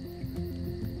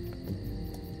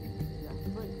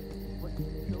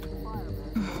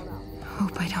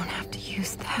 Hope I don't have to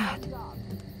use that.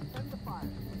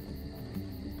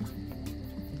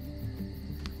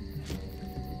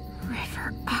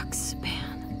 River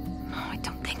Oxpan. No, I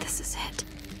don't think this is it.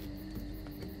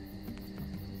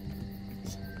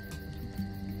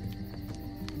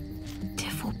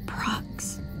 Tifel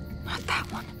Prox. Not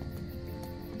that one.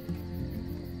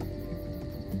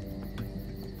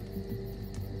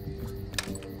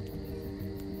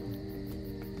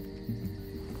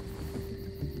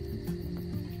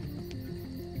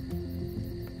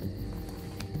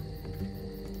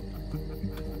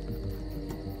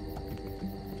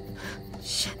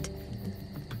 Shit.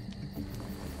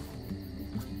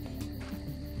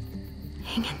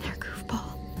 Hang in there,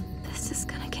 goofball. This is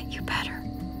gonna get you better.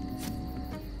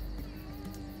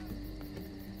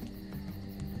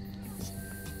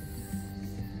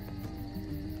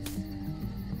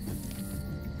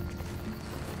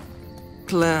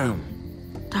 Clem.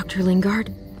 Dr.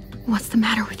 Lingard, what's the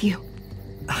matter with you?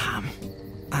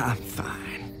 I'm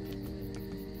fine.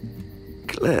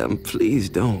 Clem, please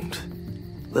don't.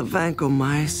 The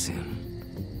vancomycin.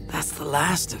 That's the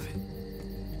last of it.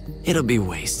 It'll be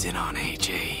wasted on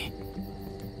AJ.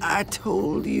 I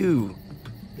told you.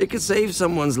 It could save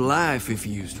someone's life if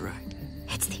used right.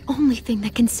 It's the only thing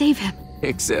that can save him.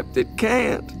 Except it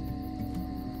can't.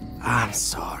 I'm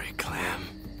sorry, Clem.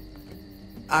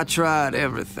 I tried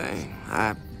everything.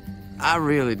 I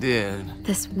really did.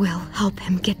 This will help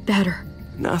him get better.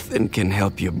 Nothing can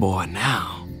help your boy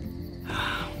now.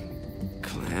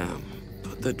 Clem,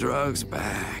 put the drugs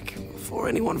back before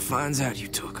anyone finds out you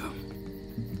took them.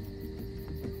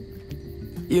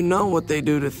 You know what they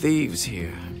do to thieves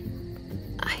here.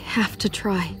 I have to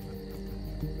try.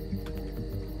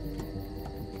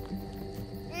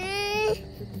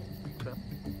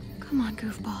 Come on,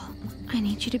 goofball. I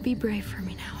need you to be brave for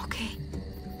me now, okay?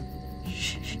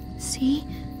 Shh. See?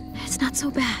 It's not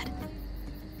so bad.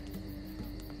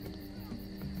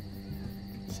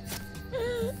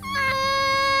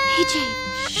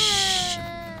 AJ, shh.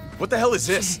 What the hell is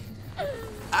this?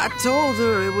 I told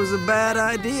her it was a bad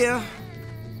idea.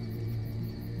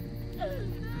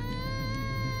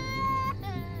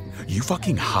 You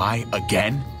fucking high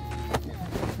again?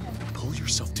 Pull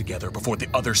yourself together before the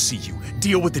others see you.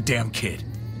 Deal with the damn kid.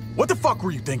 What the fuck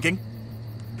were you thinking?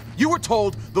 You were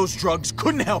told those drugs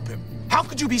couldn't help him. How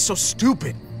could you be so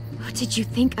stupid? Did you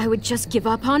think I would just give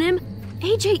up on him?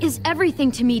 AJ is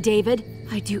everything to me, David.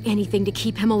 I'd do anything to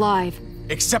keep him alive.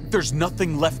 Except there's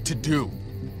nothing left to do.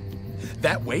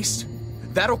 That waste,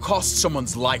 that'll cost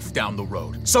someone's life down the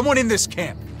road. Someone in this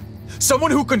camp.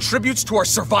 Someone who contributes to our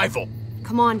survival.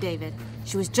 Come on, David.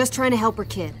 She was just trying to help her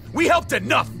kid. We helped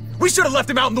enough! We should have left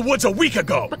him out in the woods a week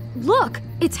ago! But look,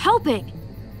 it's helping!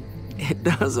 It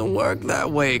doesn't work that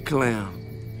way,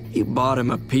 Clem. You bought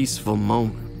him a peaceful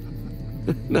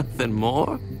moment. Nothing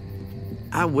more.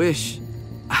 I wish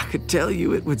I could tell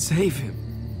you it would save him.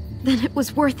 Then it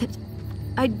was worth it.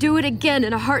 I'd do it again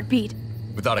in a heartbeat.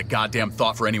 Without a goddamn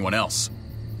thought for anyone else.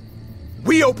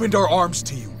 We opened our arms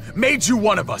to you, made you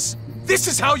one of us. This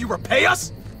is how you repay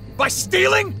us? By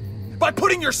stealing? By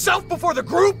putting yourself before the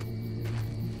group?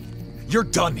 You're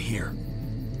done here.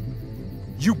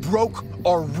 You broke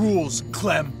our rules,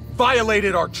 Clem.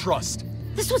 Violated our trust.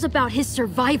 This was about his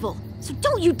survival, so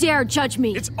don't you dare judge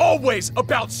me. It's always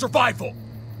about survival.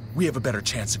 We have a better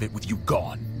chance of it with you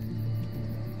gone.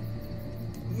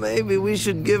 Maybe we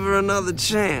should give her another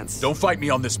chance. Don't fight me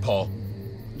on this, Paul.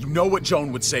 You know what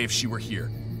Joan would say if she were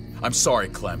here. I'm sorry,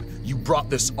 Clem. You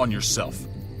brought this on yourself.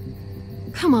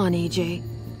 Come on, AJ.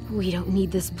 We don't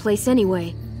need this place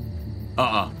anyway.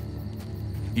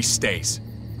 He stays.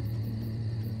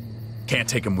 Can't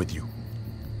take him with you.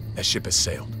 That ship has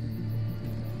sailed.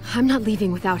 I'm not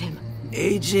leaving without him.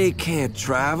 AJ can't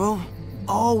travel.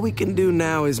 All we can do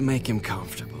now is make him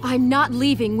comfortable. I'm not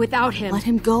leaving without him. Let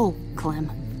him go,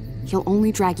 Clem. He'll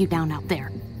only drag you down out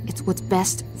there. It's what's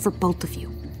best for both of you.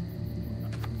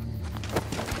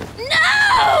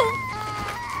 No!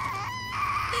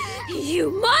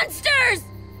 You monsters!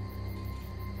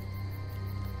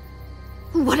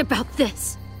 What about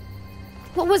this?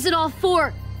 What was it all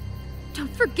for?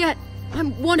 Don't forget,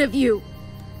 I'm one of you.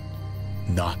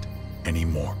 Not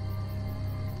anymore.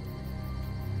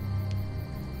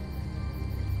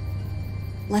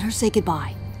 Let her say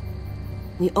goodbye.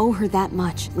 We owe her that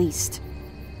much, at least.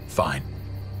 Fine.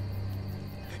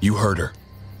 You heard her.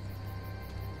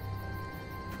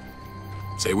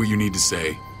 Say what you need to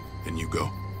say, then you go.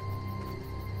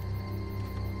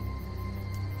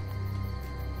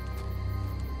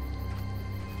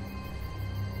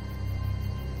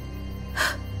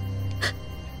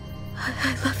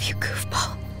 I love you,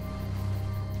 goofball.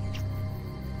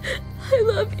 I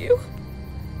love you.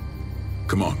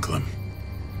 Come on, Clem.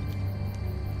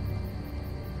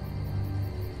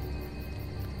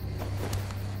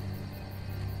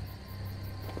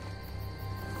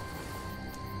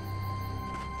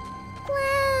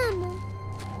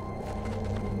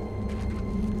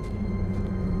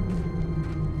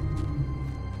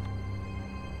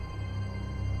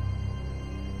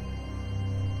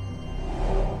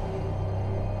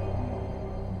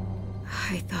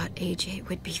 I thought AJ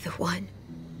would be the one.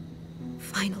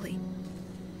 Finally.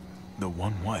 The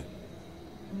one what?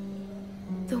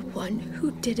 The one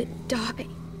who didn't die.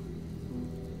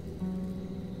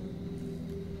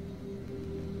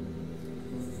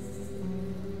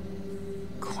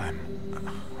 Clem,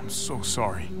 I'm so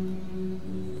sorry.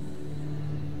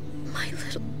 My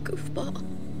little goofball.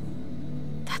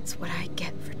 That's what I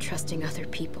get for trusting other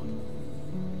people.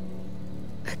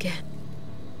 Again.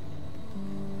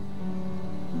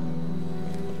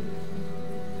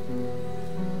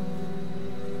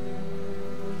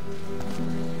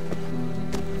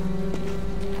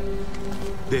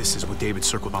 This is what David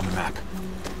circled on the map.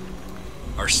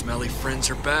 Our smelly friends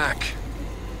are back.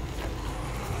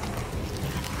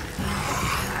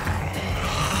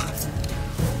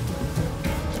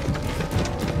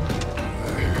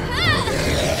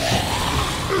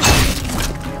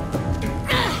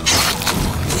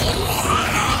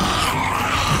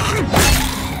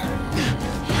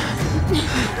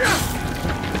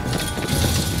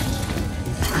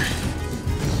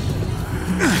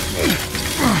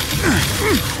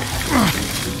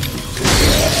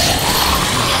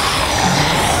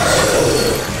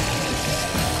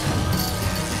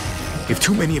 If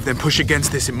too many of them push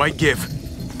against this, it might give.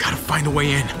 Gotta find a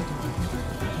way in.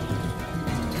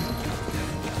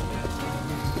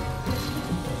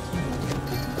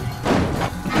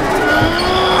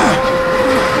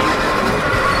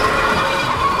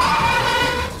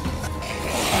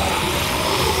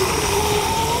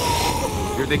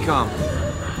 Here they come.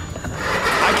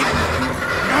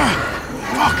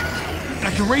 Fuck!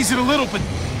 I can raise it a little, but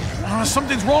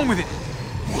something's wrong with it.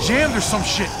 Jammed or some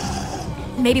shit.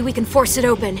 Maybe we can force it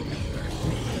open.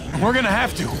 We're gonna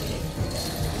have to.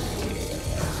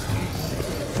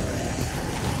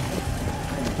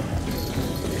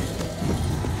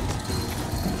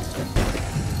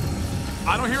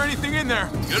 I don't hear anything in there.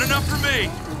 Good enough for me.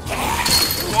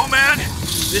 Come on, man.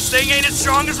 This thing ain't as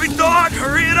strong as we thought.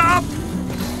 Hurry it up.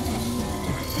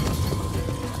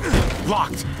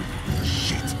 Locked.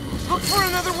 Shit. Look for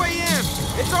another way in.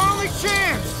 It's our only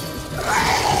chance.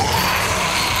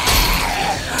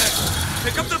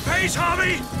 Pick up the pace,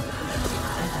 Javi!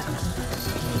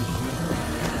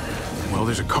 hell,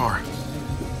 there's a car.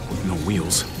 With no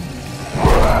wheels.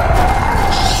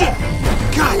 Shit!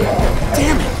 God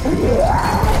damn it!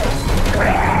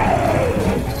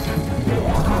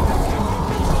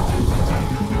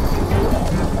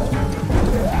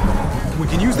 We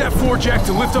can use that floor jack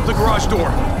to lift up the garage door.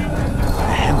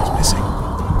 The handle's missing.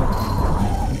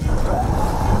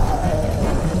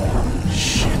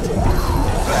 Shit.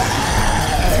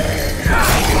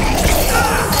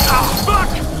 Oh, fuck!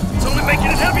 It's only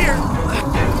making it heavier!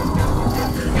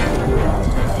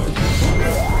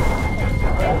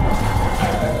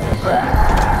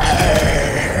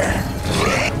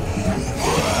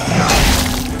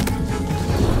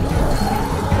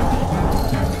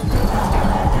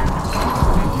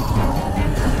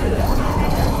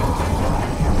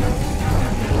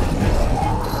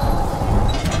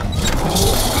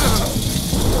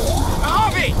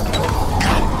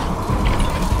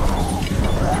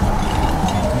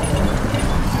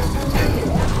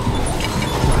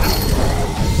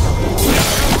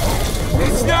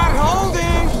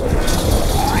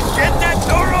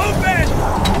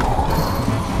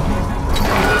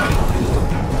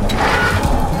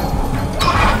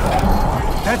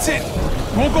 That's it.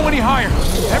 Won't go any higher.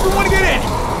 Everyone get in.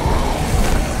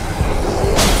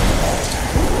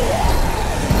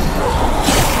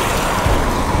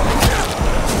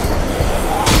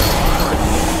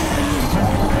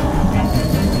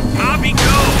 Bobby, go!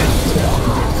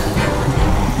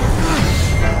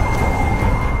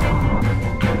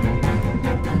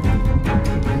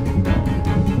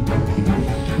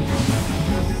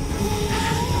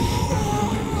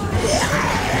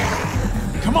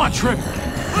 Come on, Trip.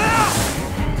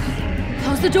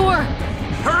 Close the door!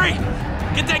 Hurry!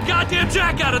 Get that goddamn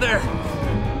jack out of there!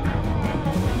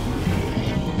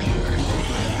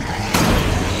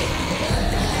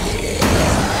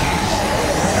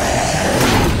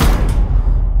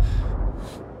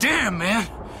 Damn, man!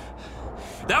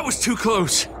 That was too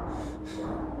close.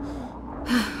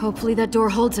 Hopefully that door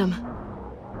holds him.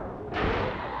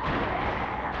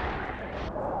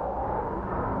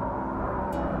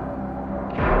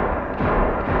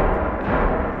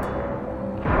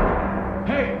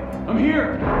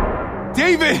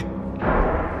 David!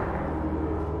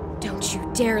 Don't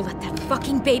you dare let that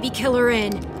fucking baby killer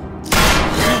in!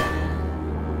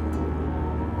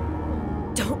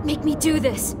 Don't make me do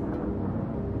this!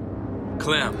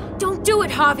 Clem. Don't do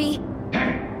it, Javi!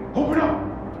 Hey, open up!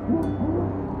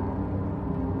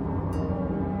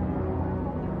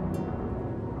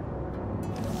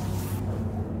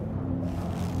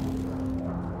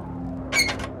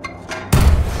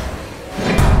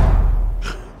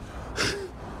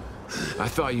 I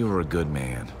thought you were a good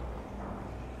man.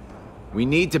 We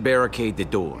need to barricade the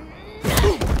door.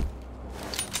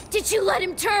 Did you let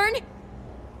him turn?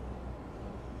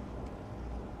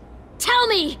 Tell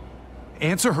me!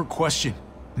 Answer her question.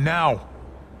 Now.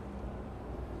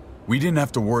 We didn't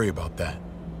have to worry about that.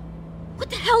 What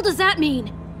the hell does that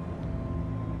mean?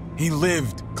 He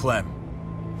lived, Clem.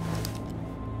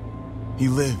 He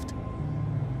lived.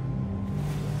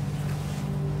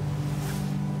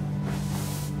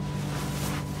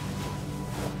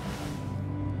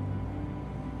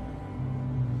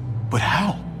 But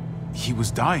how? He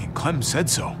was dying. Clem said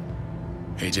so.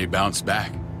 AJ bounced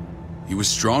back. He was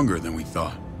stronger than we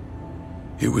thought.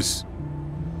 It was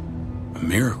a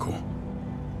miracle.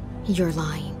 You're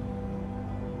lying.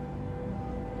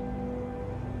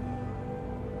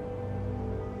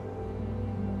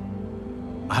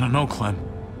 I don't know, Clem.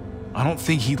 I don't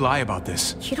think he'd lie about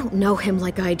this. You don't know him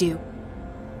like I do.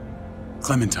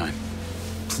 Clementine,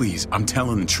 please, I'm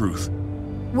telling the truth.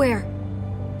 Where?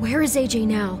 Where is AJ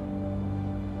now?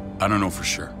 I don't know for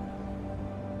sure.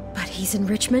 But he's in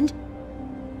Richmond?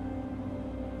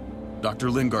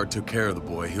 Dr. Lingard took care of the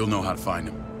boy. He'll know how to find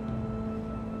him.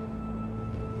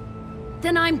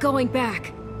 Then I'm going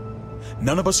back.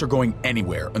 None of us are going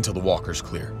anywhere until the walker's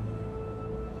clear.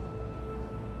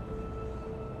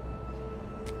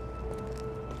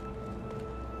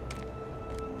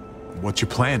 What's your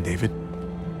plan, David?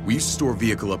 We used to store a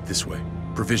vehicle up this way.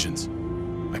 Provisions.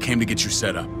 I came to get you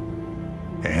set up.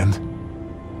 And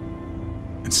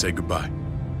say goodbye.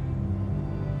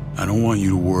 I don't want you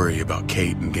to worry about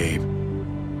Kate and Gabe.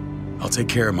 I'll take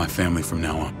care of my family from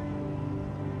now on.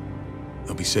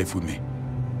 They'll be safe with me.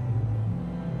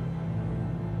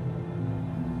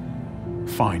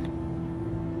 Fine.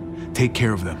 Take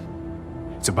care of them.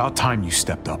 It's about time you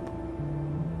stepped up.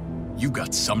 You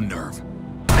got some nerve.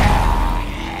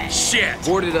 Shit!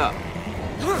 Board it up.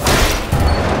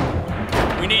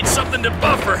 We need something to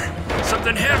buffer.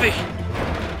 Something heavy.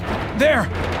 There!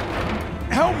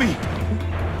 Help me!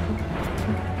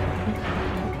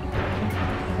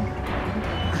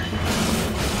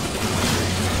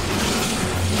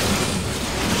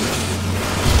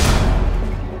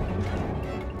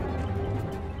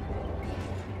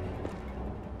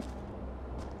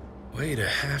 Wait a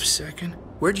half second.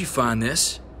 Where'd you find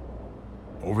this?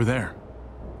 Over there.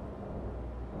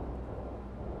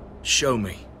 Show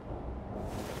me.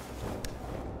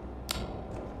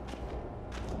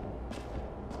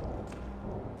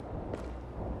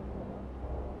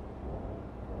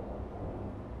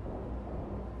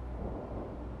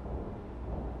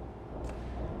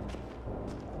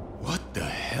 What the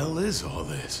hell is all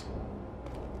this?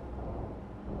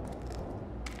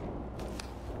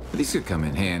 These could come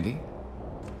in handy.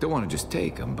 Don't want to just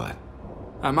take them, but...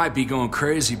 I might be going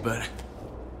crazy, but...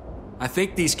 I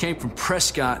think these came from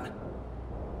Prescott.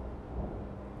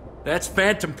 That's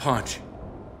Phantom Punch.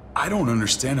 I don't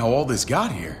understand how all this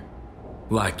got here.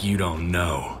 Like you don't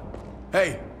know.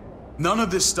 Hey, none of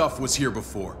this stuff was here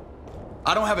before.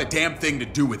 I don't have a damn thing to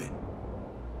do with it.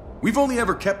 We've only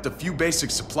ever kept a few basic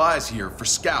supplies here for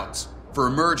scouts, for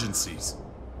emergencies.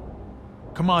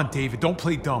 Come on, David, don't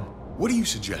play dumb. What are you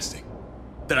suggesting?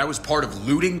 That I was part of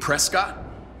looting Prescott?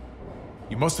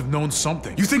 You must have known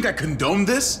something. You think I condoned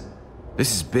this?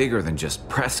 This is bigger than just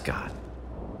Prescott.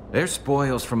 There's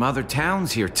spoils from other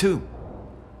towns here, too.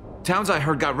 Towns I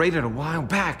heard got raided a while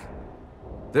back.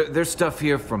 There's stuff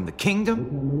here from the Kingdom.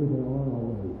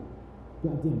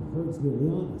 Goddamn hurts to be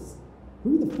honest.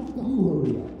 Who the fuck are you,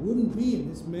 hurry up? Wouldn't be in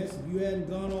this mess if you hadn't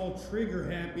gone all trigger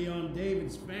happy on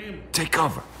David's family. Take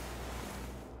cover.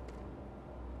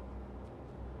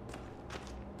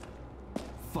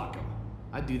 Fuck him.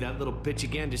 I'd do that little bitch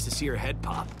again just to see her head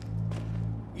pop.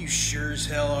 You sure as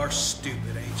hell are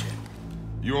stupid, ain't you?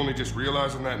 You only just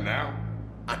realizing that now?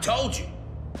 I told you.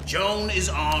 Joan is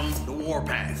on the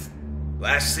warpath.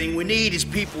 Last thing we need is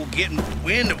people getting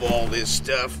wind of all this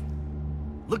stuff.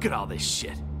 Look at all this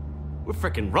shit. We're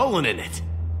frickin' rolling in it.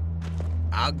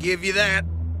 I'll give you that.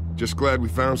 Just glad we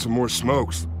found some more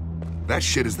smokes. That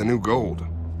shit is the new gold.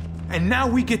 And now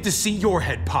we get to see your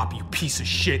head pop, you piece of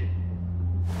shit.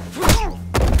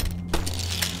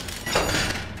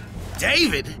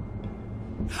 David?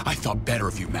 I thought better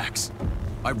of you, Max.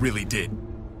 I really did.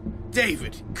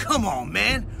 David, come on,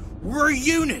 man. We're a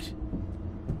unit.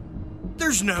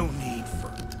 There's no need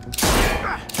for...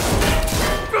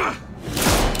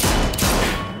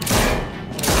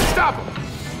 Stop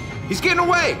him! He's getting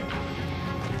away!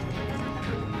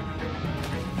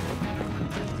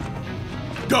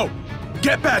 Go!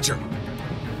 Get Badger!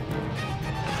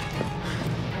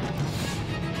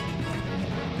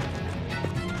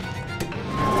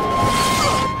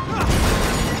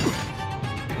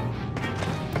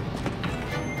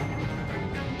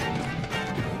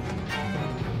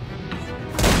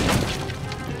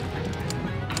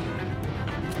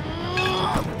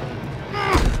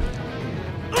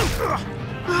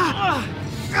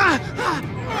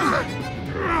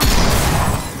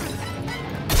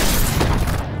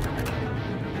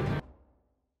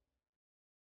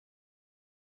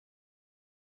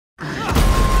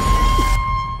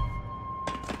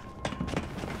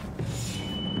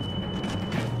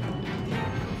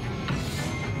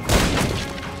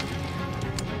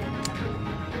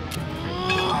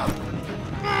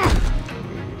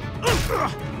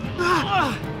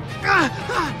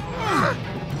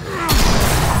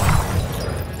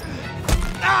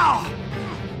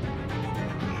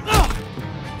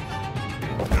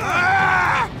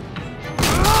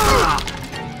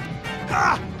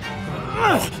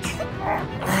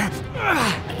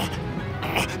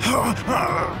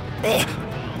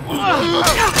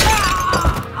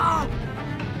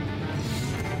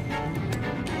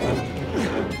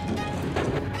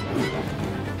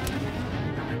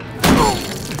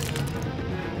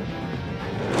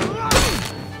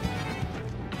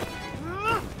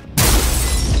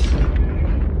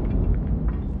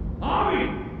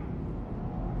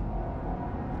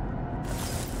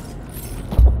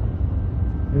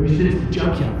 Ever since the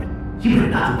junkyard, you were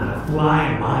nothing but a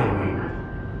fly in my wing.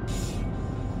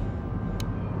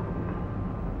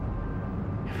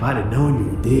 If I'd have known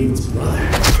you were David's brother,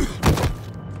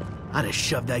 I'd have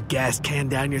shoved that gas can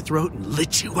down your throat and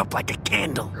lit you up like a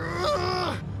candle.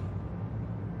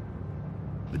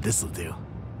 But this'll do.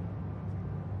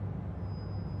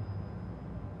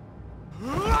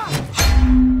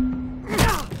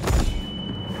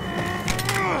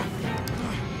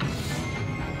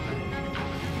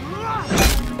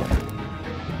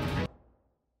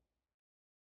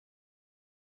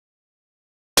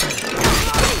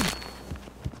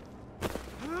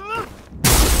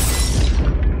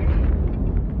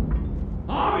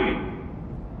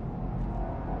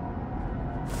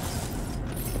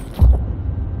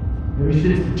 Ever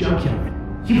since the junkyard,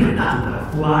 you were nothing but a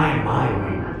fly in my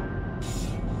wing.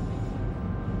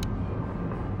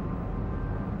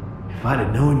 If I'd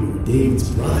have known you were David's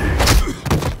brother,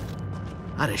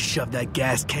 I'd have shoved that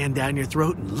gas can down your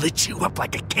throat and lit you up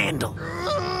like a candle.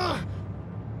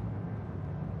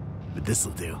 But this'll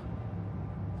do.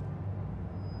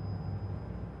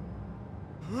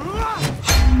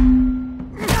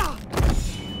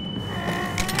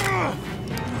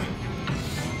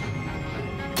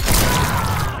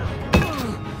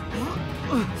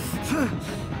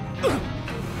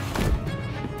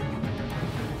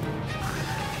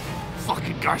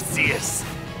 Fucking Garcias.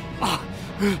 Oh,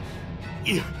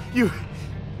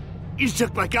 you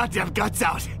shook my goddamn guts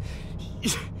out.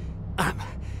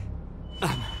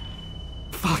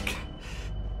 Fuck.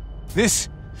 This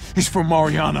is for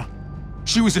Mariana.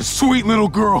 She was a sweet little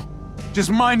girl, just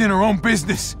minding her own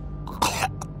business.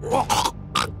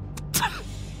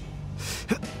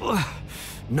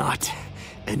 Not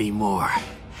anymore.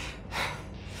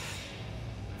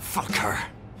 Fuck her,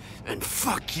 and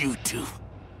fuck you too.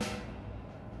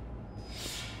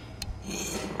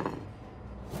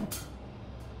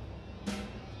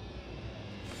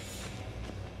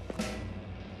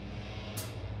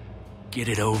 Get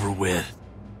it over with.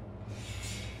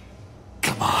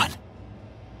 Come on.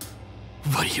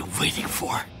 What are you waiting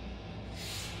for?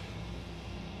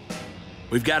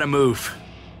 We've got to move.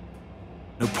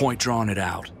 No point drawing it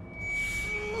out.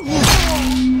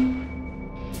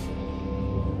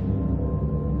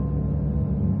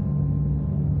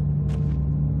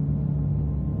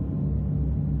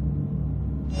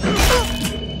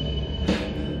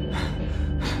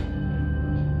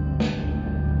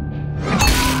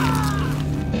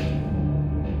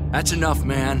 That's enough,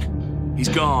 man. He's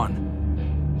gone.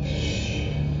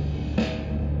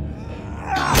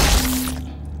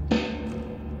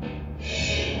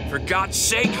 For God's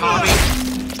sake, Javi!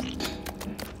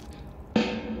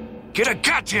 Get a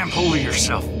goddamn hold of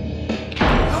yourself!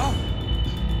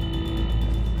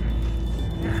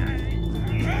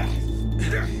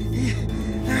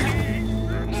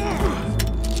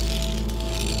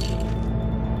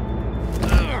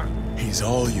 He's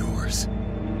all yours.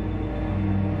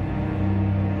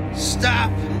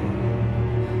 Stop!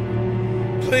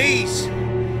 Please!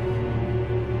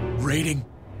 Raiding,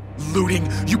 looting,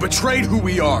 you betrayed who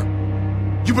we are!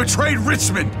 You betrayed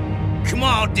Richmond! Come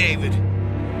on, David.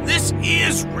 This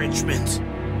is Richmond.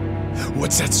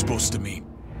 What's that supposed to mean?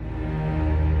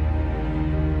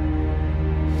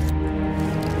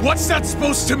 What's that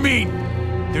supposed to mean?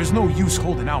 There's no use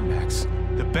holding out, Max.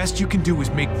 The best you can do is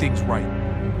make things right.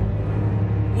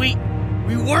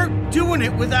 We weren't doing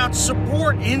it without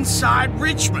support inside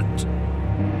Richmond.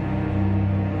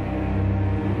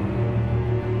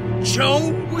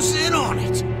 Joan was in on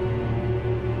it.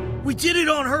 We did it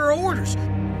on her orders.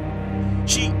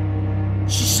 She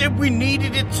said we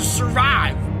needed it to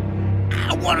survive.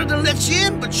 I wanted to let you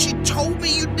in, but she told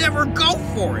me you'd never go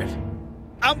for it.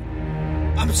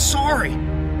 I'm sorry.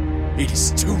 It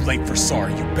is too late for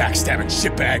sorry, you backstabbing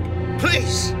shitbag.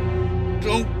 Please,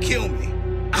 don't kill me.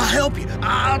 I'll help you.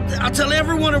 I'll tell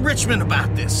everyone in Richmond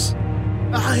about this.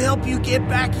 I'll help you get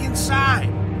back inside.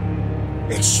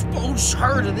 Expose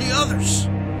her to the others.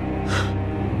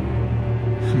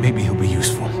 Maybe he'll be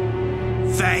useful.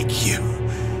 Thank you.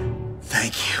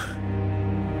 Thank you.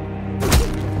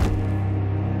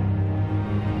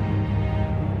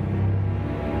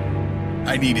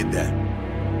 I needed that.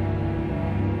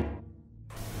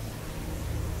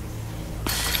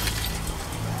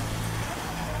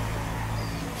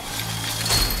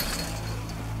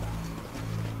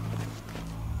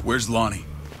 Where's Lonnie?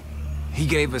 He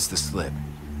gave us the slip.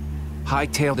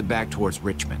 Hightailed it back towards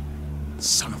Richmond.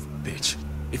 Son of a bitch.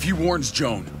 If he warns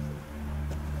Joan...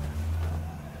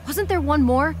 Wasn't there one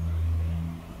more?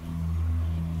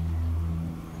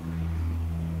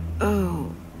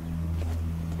 Oh.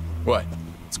 What?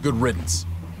 It's good riddance.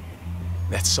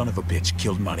 That son of a bitch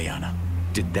killed Mariana.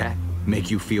 Did that make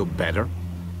you feel better?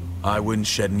 I wouldn't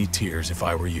shed any tears if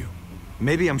I were you.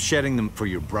 Maybe I'm shedding them for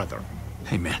your brother.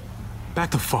 Hey man,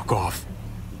 back the fuck off.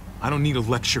 I don't need a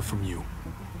lecture from you.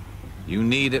 You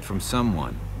need it from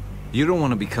someone. You don't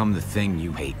want to become the thing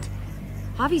you hate.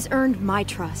 Javi's earned my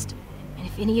trust. And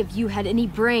if any of you had any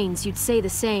brains, you'd say the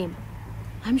same.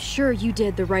 I'm sure you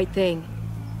did the right thing.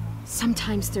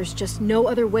 Sometimes there's just no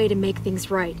other way to make things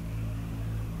right.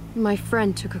 My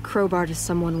friend took a crowbar to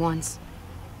someone once.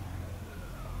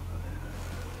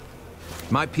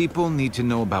 My people need to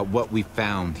know about what we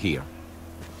found here.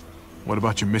 What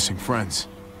about your missing friends?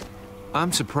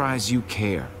 I'm surprised you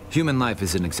care. Human life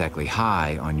isn't exactly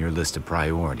high on your list of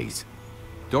priorities.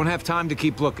 Don't have time to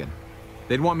keep looking.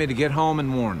 They'd want me to get home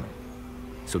and warn them.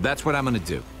 So that's what I'm gonna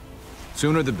do.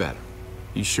 Sooner the better.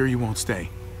 You sure you won't stay?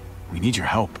 We need your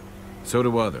help. So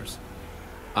do others.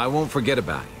 I won't forget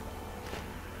about you.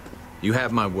 You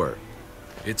have my word.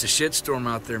 It's a shitstorm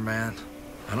out there, man.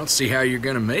 I don't see how you're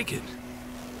gonna make it.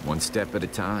 One step at a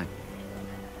time.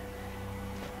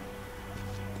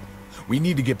 We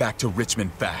need to get back to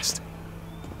Richmond fast.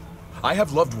 I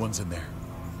have loved ones in there.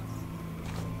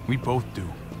 We both do.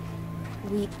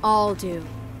 We all do.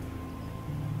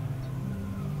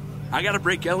 I gotta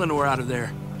break Eleanor out of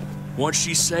there. Once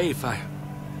she's safe,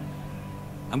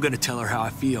 I'm gonna tell her how I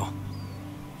feel.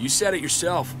 You said it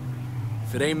yourself.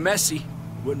 If it ain't messy,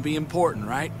 it wouldn't be important,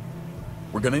 right?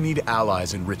 We're gonna need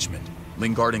allies in Richmond.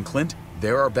 Lingard and Clint,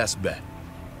 they're our best bet.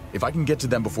 If I can get to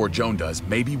them before Joan does,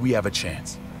 maybe we have a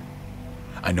chance.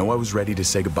 I know I was ready to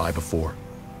say goodbye before,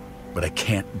 but I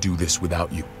can't do this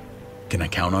without you. Can I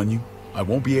count on you? I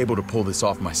won't be able to pull this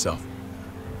off myself.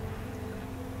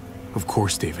 Of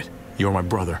course, David. You're my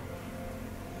brother.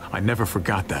 I never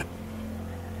forgot that.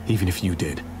 Even if you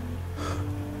did.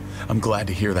 I'm glad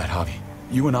to hear that, Javi.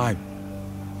 You and I,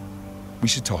 we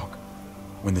should talk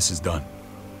when this is done.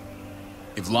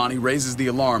 If Lonnie raises the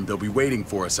alarm, they'll be waiting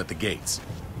for us at the gates.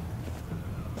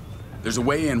 There's a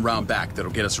way in round back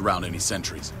that'll get us around any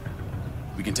sentries.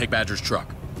 We can take Badger's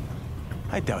truck.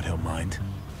 I doubt he'll mind.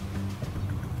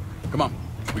 Come on,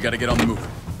 we gotta get on the move.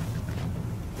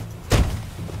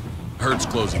 Herd's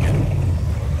closing in.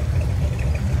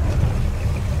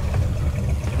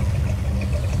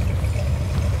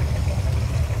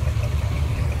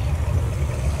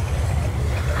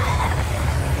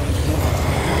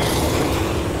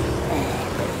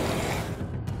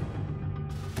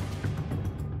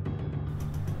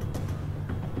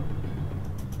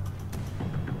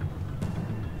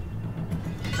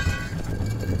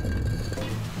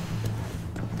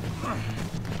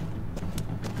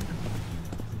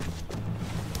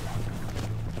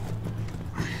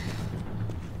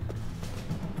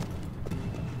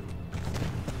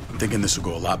 I'm thinking this will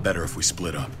go a lot better if we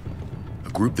split up. A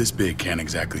group this big can't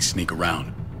exactly sneak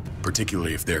around,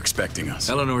 particularly if they're expecting us.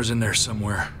 Eleanor's in there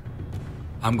somewhere.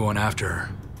 I'm going after her.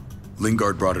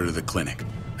 Lingard brought her to the clinic.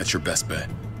 That's your best bet.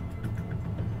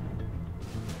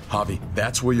 Javi,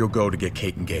 that's where you'll go to get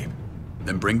Kate and Gabe.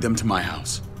 Then bring them to my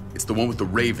house. It's the one with the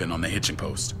Raven on the hitching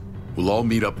post. We'll all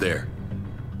meet up there.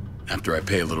 After I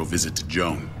pay a little visit to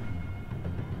Joan.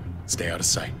 Stay out of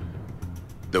sight.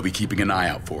 They'll be keeping an eye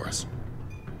out for us.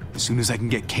 As soon as I can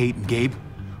get Kate and Gabe,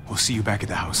 we'll see you back at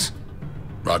the house.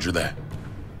 Roger that.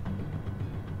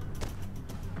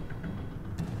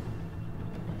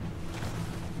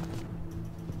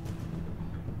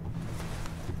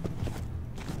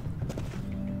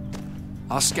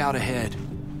 I'll scout ahead.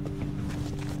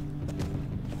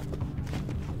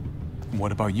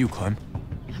 What about you, Clem?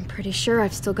 I'm pretty sure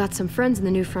I've still got some friends in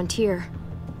the New Frontier.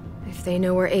 If they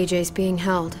know where AJ's being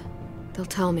held, they'll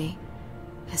tell me.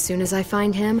 As soon as I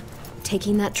find him,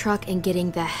 taking that truck and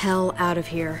getting the hell out of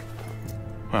here.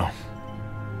 Well,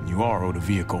 you are owed a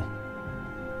vehicle.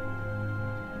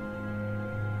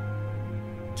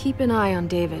 Keep an eye on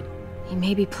David. He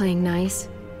may be playing nice,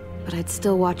 but I'd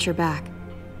still watch your back.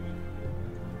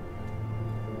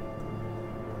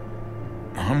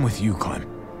 I'm with you, Clem.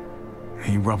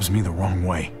 He rubs me the wrong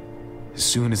way. As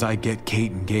soon as I get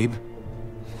Kate and Gabe,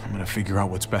 I'm gonna figure out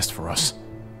what's best for us.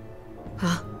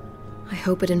 Well, I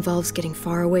hope it involves getting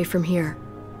far away from here.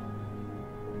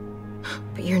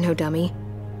 But you're no dummy.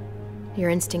 Your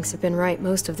instincts have been right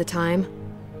most of the time.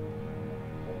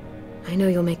 I know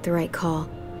you'll make the right call.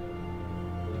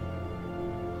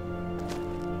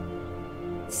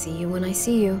 See you when I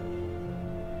see you.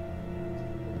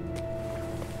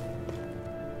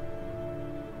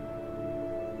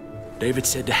 David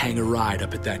said to hang a ride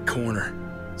up at that corner.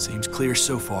 Seems clear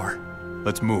so far.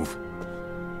 Let's move.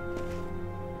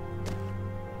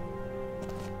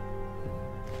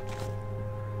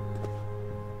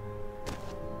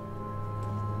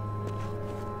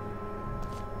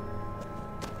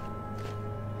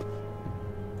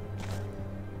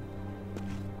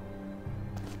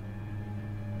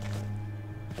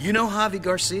 You know Javi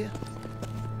Garcia?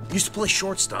 Used to play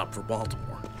shortstop for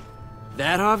Baltimore.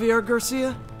 That Javier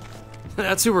Garcia?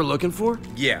 That's who we're looking for?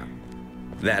 Yeah,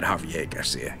 that Javier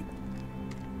Garcia.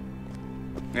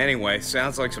 Anyway,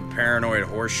 sounds like some paranoid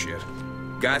horse shit.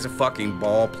 Guy's a fucking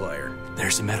ball player.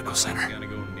 There's the medical center. He's gonna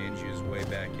go ninja his way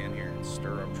back in here and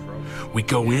stir up trouble. We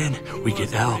go in, we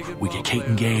get Elle, we get Kate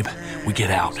and Gabe, we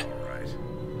get out.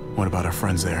 What about our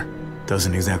friends there?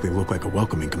 Doesn't exactly look like a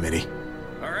welcoming committee.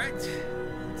 All right,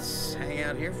 let's hang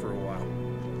out here for a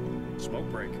while. Smoke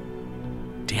break.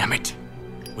 Damn it.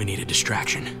 We need a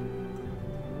distraction.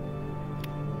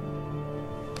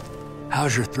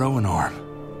 How's your throwing arm?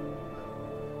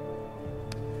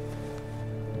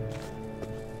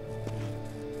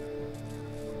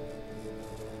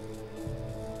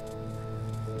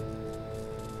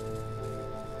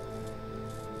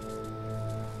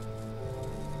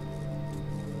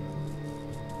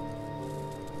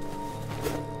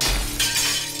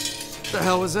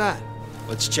 hell was that?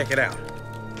 Let's check it out.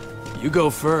 You go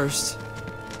first.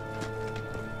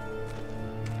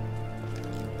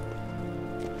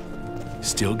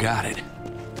 Still got it.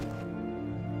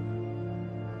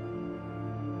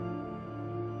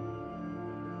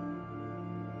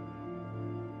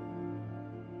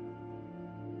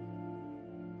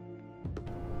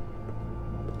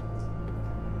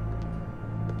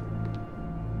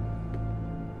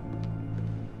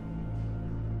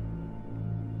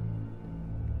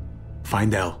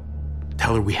 Find Elle.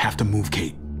 Tell her we have to move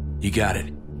Kate. You got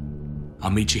it. I'll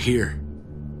meet you here.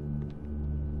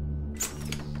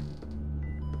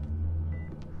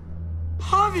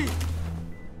 Javi!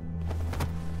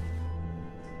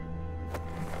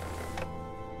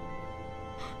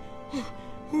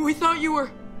 We thought you were...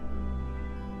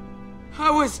 I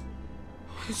was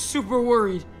super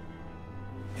worried.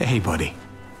 Hey, buddy.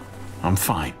 I'm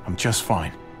fine. I'm just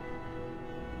fine.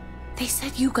 They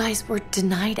said you guys were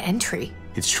denied entry.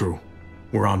 It's true.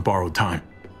 We're on borrowed time.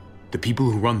 The people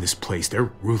who run this place,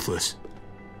 they're ruthless.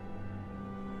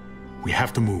 We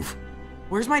have to move.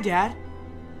 Where's my dad?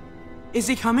 Is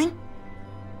he coming?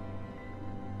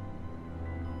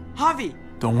 Javi!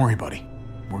 Don't worry, buddy.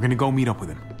 We're gonna go meet up with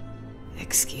him.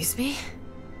 Excuse me?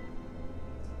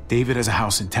 David has a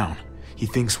house in town. He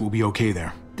thinks we'll be okay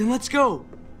there. Then let's go.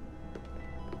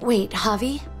 Wait,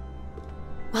 Javi?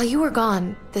 While you were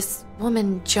gone, this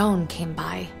woman, Joan, came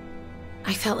by.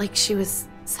 I felt like she was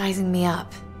sizing me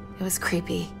up. It was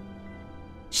creepy.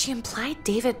 She implied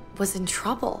David was in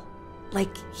trouble, like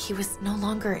he was no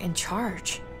longer in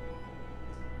charge.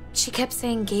 She kept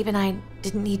saying Gabe and I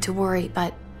didn't need to worry,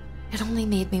 but it only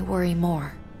made me worry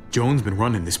more. Joan's been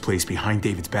running this place behind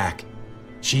David's back.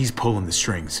 She's pulling the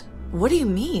strings. What do you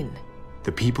mean?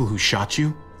 The people who shot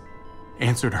you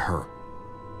answer to her.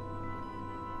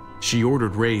 She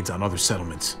ordered raids on other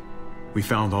settlements. We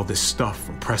found all this stuff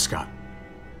from Prescott.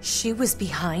 She was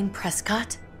behind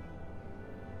Prescott?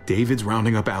 David's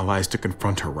rounding up allies to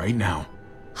confront her right now.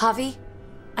 Javi,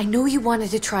 I know you wanted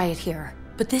to try it here,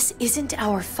 but this isn't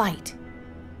our fight.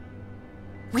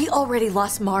 We already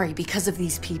lost Mari because of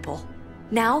these people.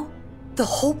 Now, the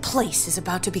whole place is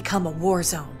about to become a war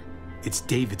zone. It's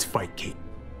David's fight, Kate.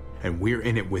 And we're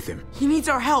in it with him. He needs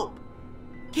our help.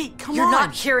 Kate, come on. You're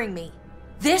not hearing me.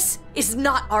 This is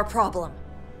not our problem.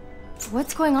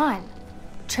 What's going on?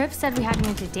 Tripp said we had to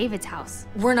move to David's house.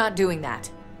 We're not doing that.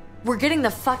 We're getting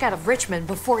the fuck out of Richmond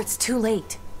before it's too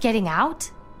late. Getting out?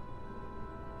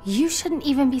 You shouldn't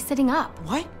even be sitting up.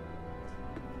 What?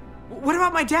 What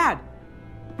about my dad?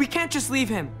 We can't just leave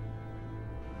him.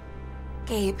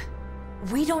 Gabe,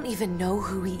 we don't even know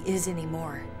who he is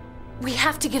anymore. We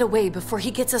have to get away before he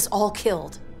gets us all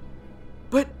killed.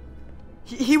 But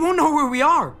he won't know where we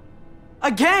are.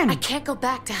 Again! I can't go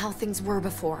back to how things were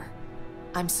before.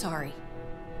 I'm sorry.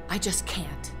 I just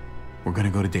can't. We're gonna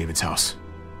go to David's house.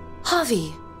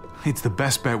 Javi! It's the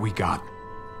best bet we got.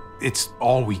 It's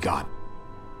all we got.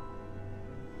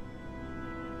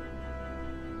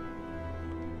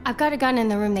 I've got a gun in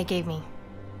the room they gave me.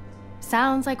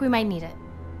 Sounds like we might need it.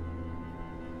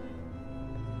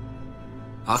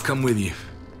 I'll come with you.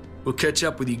 We'll catch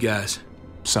up with you guys.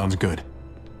 Sounds good.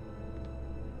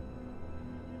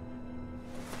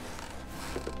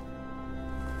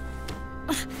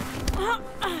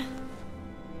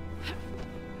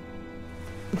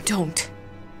 Don't.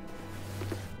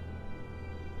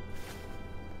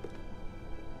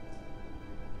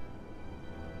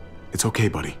 It's okay,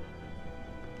 buddy.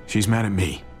 She's mad at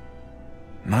me.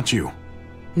 Not you.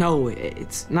 No,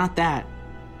 it's not that.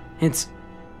 It's...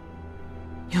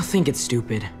 You'll think it's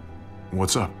stupid.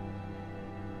 What's up?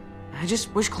 I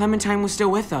just wish Clementine was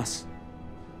still with us.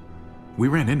 We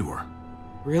ran into her.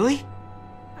 Really?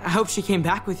 I hope she came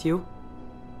back with you.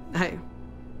 I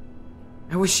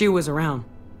wish she was around.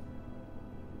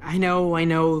 I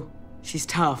know, she's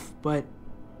tough, but...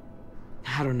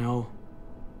 I don't know.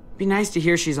 It'd be nice to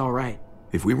hear she's alright.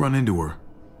 If we run into her,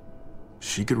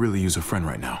 she could really use a friend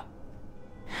right now.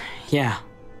 Yeah.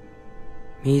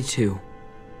 Me too.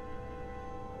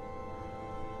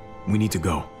 We need to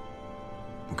go.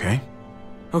 Okay?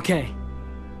 Okay.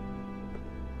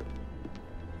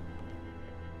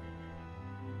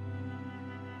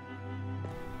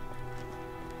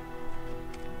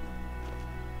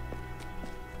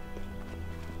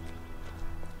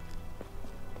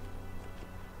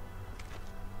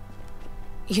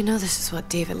 You know this is what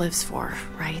David lives for,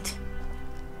 right?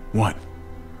 What?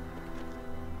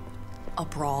 A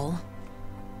brawl.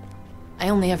 I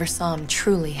only ever saw him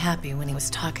truly happy when he was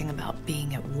talking about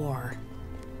being at war.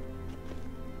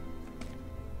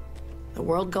 The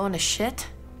world going to shit?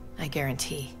 I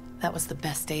guarantee that was the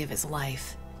best day of his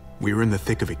life. We're in the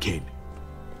thick of it, Kate.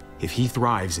 If he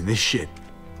thrives in this shit,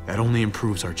 that only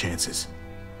improves our chances.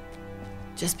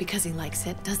 Just because he likes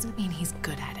it doesn't mean he's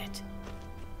good at it.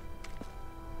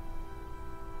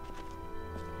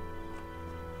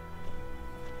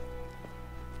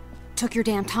 Took your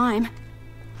damn time.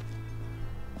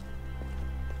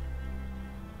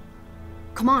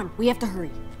 Come on, we have to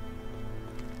hurry.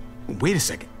 Wait a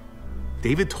second.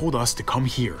 David told us to come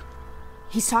here.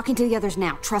 He's talking to the others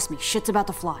now. Trust me, shit's about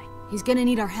to fly. He's gonna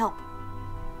need our help.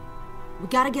 We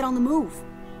gotta get on the move.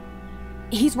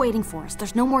 He's waiting for us.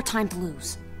 There's no more time to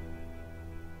lose.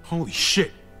 Holy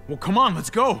shit. Well, come on, let's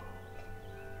go.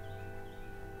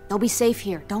 They'll be safe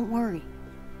here. Don't worry.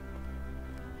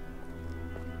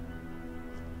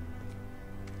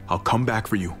 I'll come back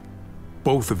for you.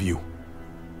 Both of you.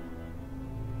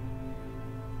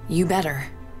 You better.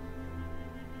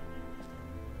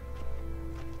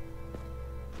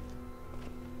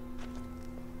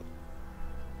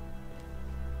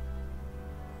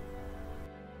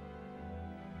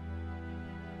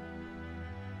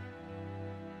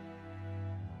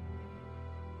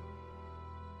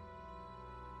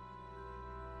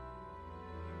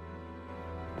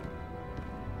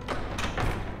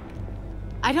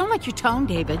 I don't like your tone,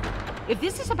 David. If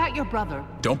this is about your brother...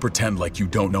 Don't pretend like you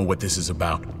don't know what this is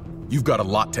about. You've got a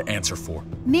lot to answer for.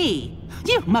 Me?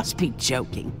 You must be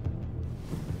joking.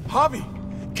 Javi!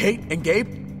 Kate and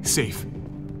Gabe? Safe.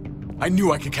 I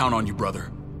knew I could count on you,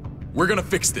 brother. We're gonna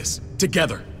fix this.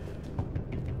 Together.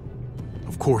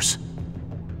 Of course.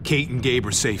 Kate and Gabe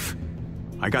are safe.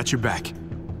 I got your back.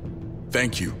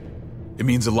 Thank you. It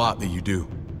means a lot that you do.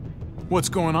 What's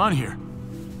going on here?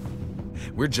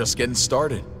 We're just getting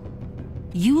started.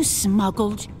 You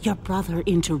smuggled your brother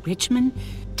into Richmond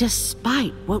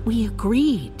despite what we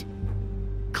agreed.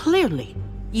 Clearly,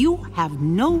 you have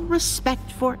no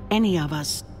respect for any of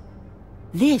us.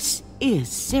 This is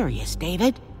serious,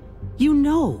 David. You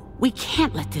know we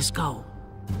can't let this go.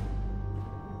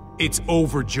 It's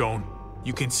over, Joan.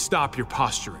 You can stop your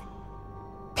posturing.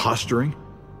 Posturing?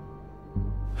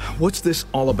 What's this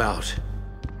all about?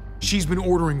 She's been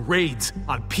ordering raids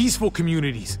on peaceful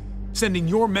communities, sending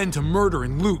your men to murder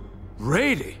and loot.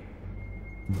 Raiding?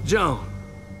 Joan,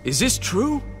 is this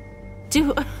true?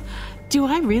 Do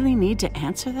I really need to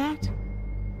answer that?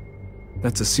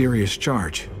 That's a serious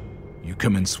charge. You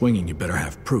come in swinging, you better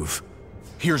have proof.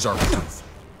 Here's our proof.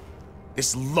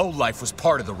 This lowlife was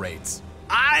part of the raids.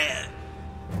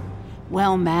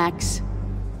 Well, Max,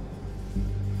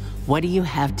 what do you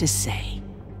have to say?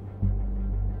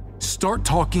 Start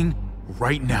talking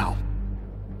right now.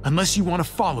 Unless you want to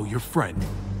follow your friend.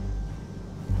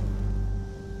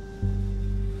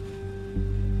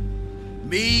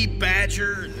 Me,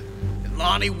 Badger, and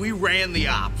Lonnie, we ran the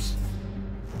ops.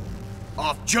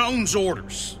 Off Joan's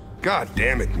orders. God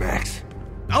damn it, Max.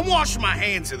 I'm washing my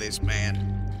hands of this,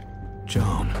 man.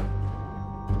 Joan.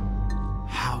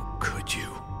 How could you?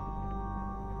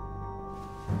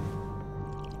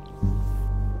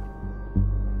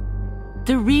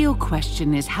 The real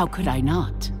question is, how could I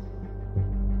not?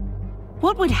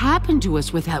 What would happen to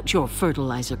us without your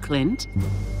fertilizer, Clint?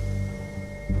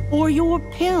 Or your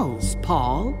pills,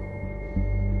 Paul?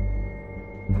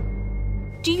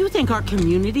 Do you think our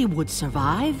community would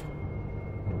survive?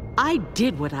 I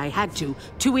did what I had to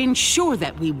ensure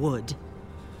that we would.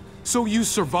 So you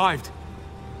survived.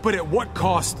 But at what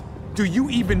cost? Do you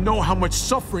even know how much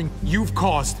suffering you've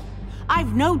caused?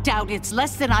 I've no doubt it's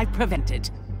less than I've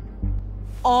prevented.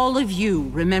 All of you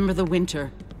remember the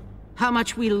winter. How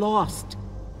much we lost.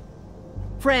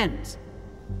 Friends.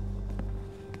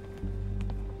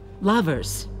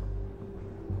 Lovers.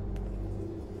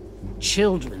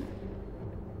 Children.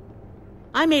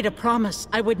 I made a promise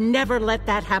I would never let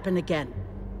that happen again.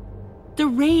 The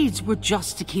raids were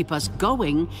just to keep us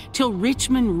going till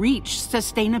Richmond reached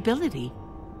sustainability.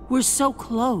 We're so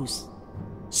close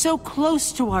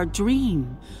to our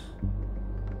dream.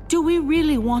 Do we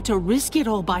really want to risk it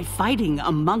all by fighting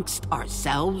amongst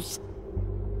ourselves?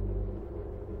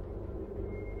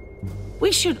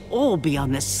 We should all be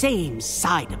on the same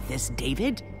side of this,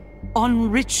 David.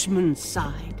 On Richmond's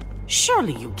side.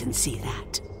 Surely you can see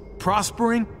that.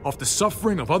 Prospering off the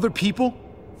suffering of other people?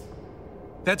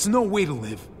 That's no way to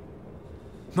live.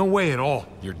 No way at all.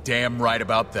 You're damn right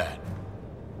about that.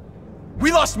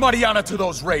 We lost Mariana to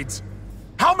those raids.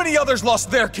 How many others lost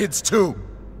their kids too?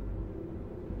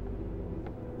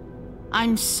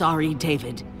 I'm sorry,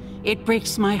 David. It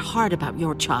breaks my heart about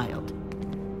your child.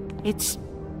 It's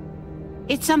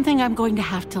something I'm going to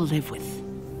have to live with.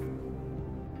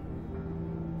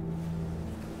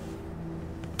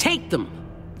 Take them.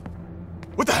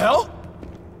 What the hell?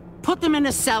 Put Put them in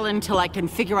a cell until I can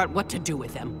figure out what to do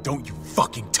with them. Don't you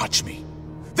fucking touch me.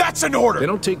 That's an order! They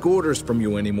don't take orders from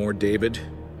you anymore, David.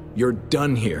 You're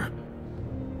done here.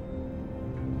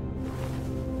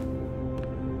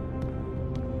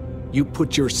 You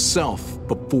put yourself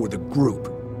before the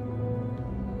group.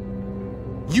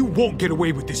 You won't get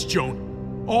away with this,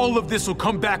 Joan. All of this will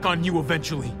come back on you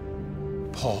eventually.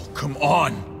 Paul, come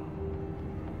on!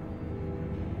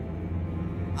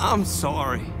 I'm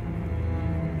sorry.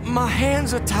 My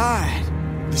hands are tied.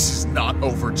 This is not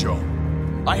over,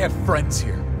 Joan. I have friends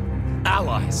here.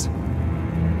 Allies.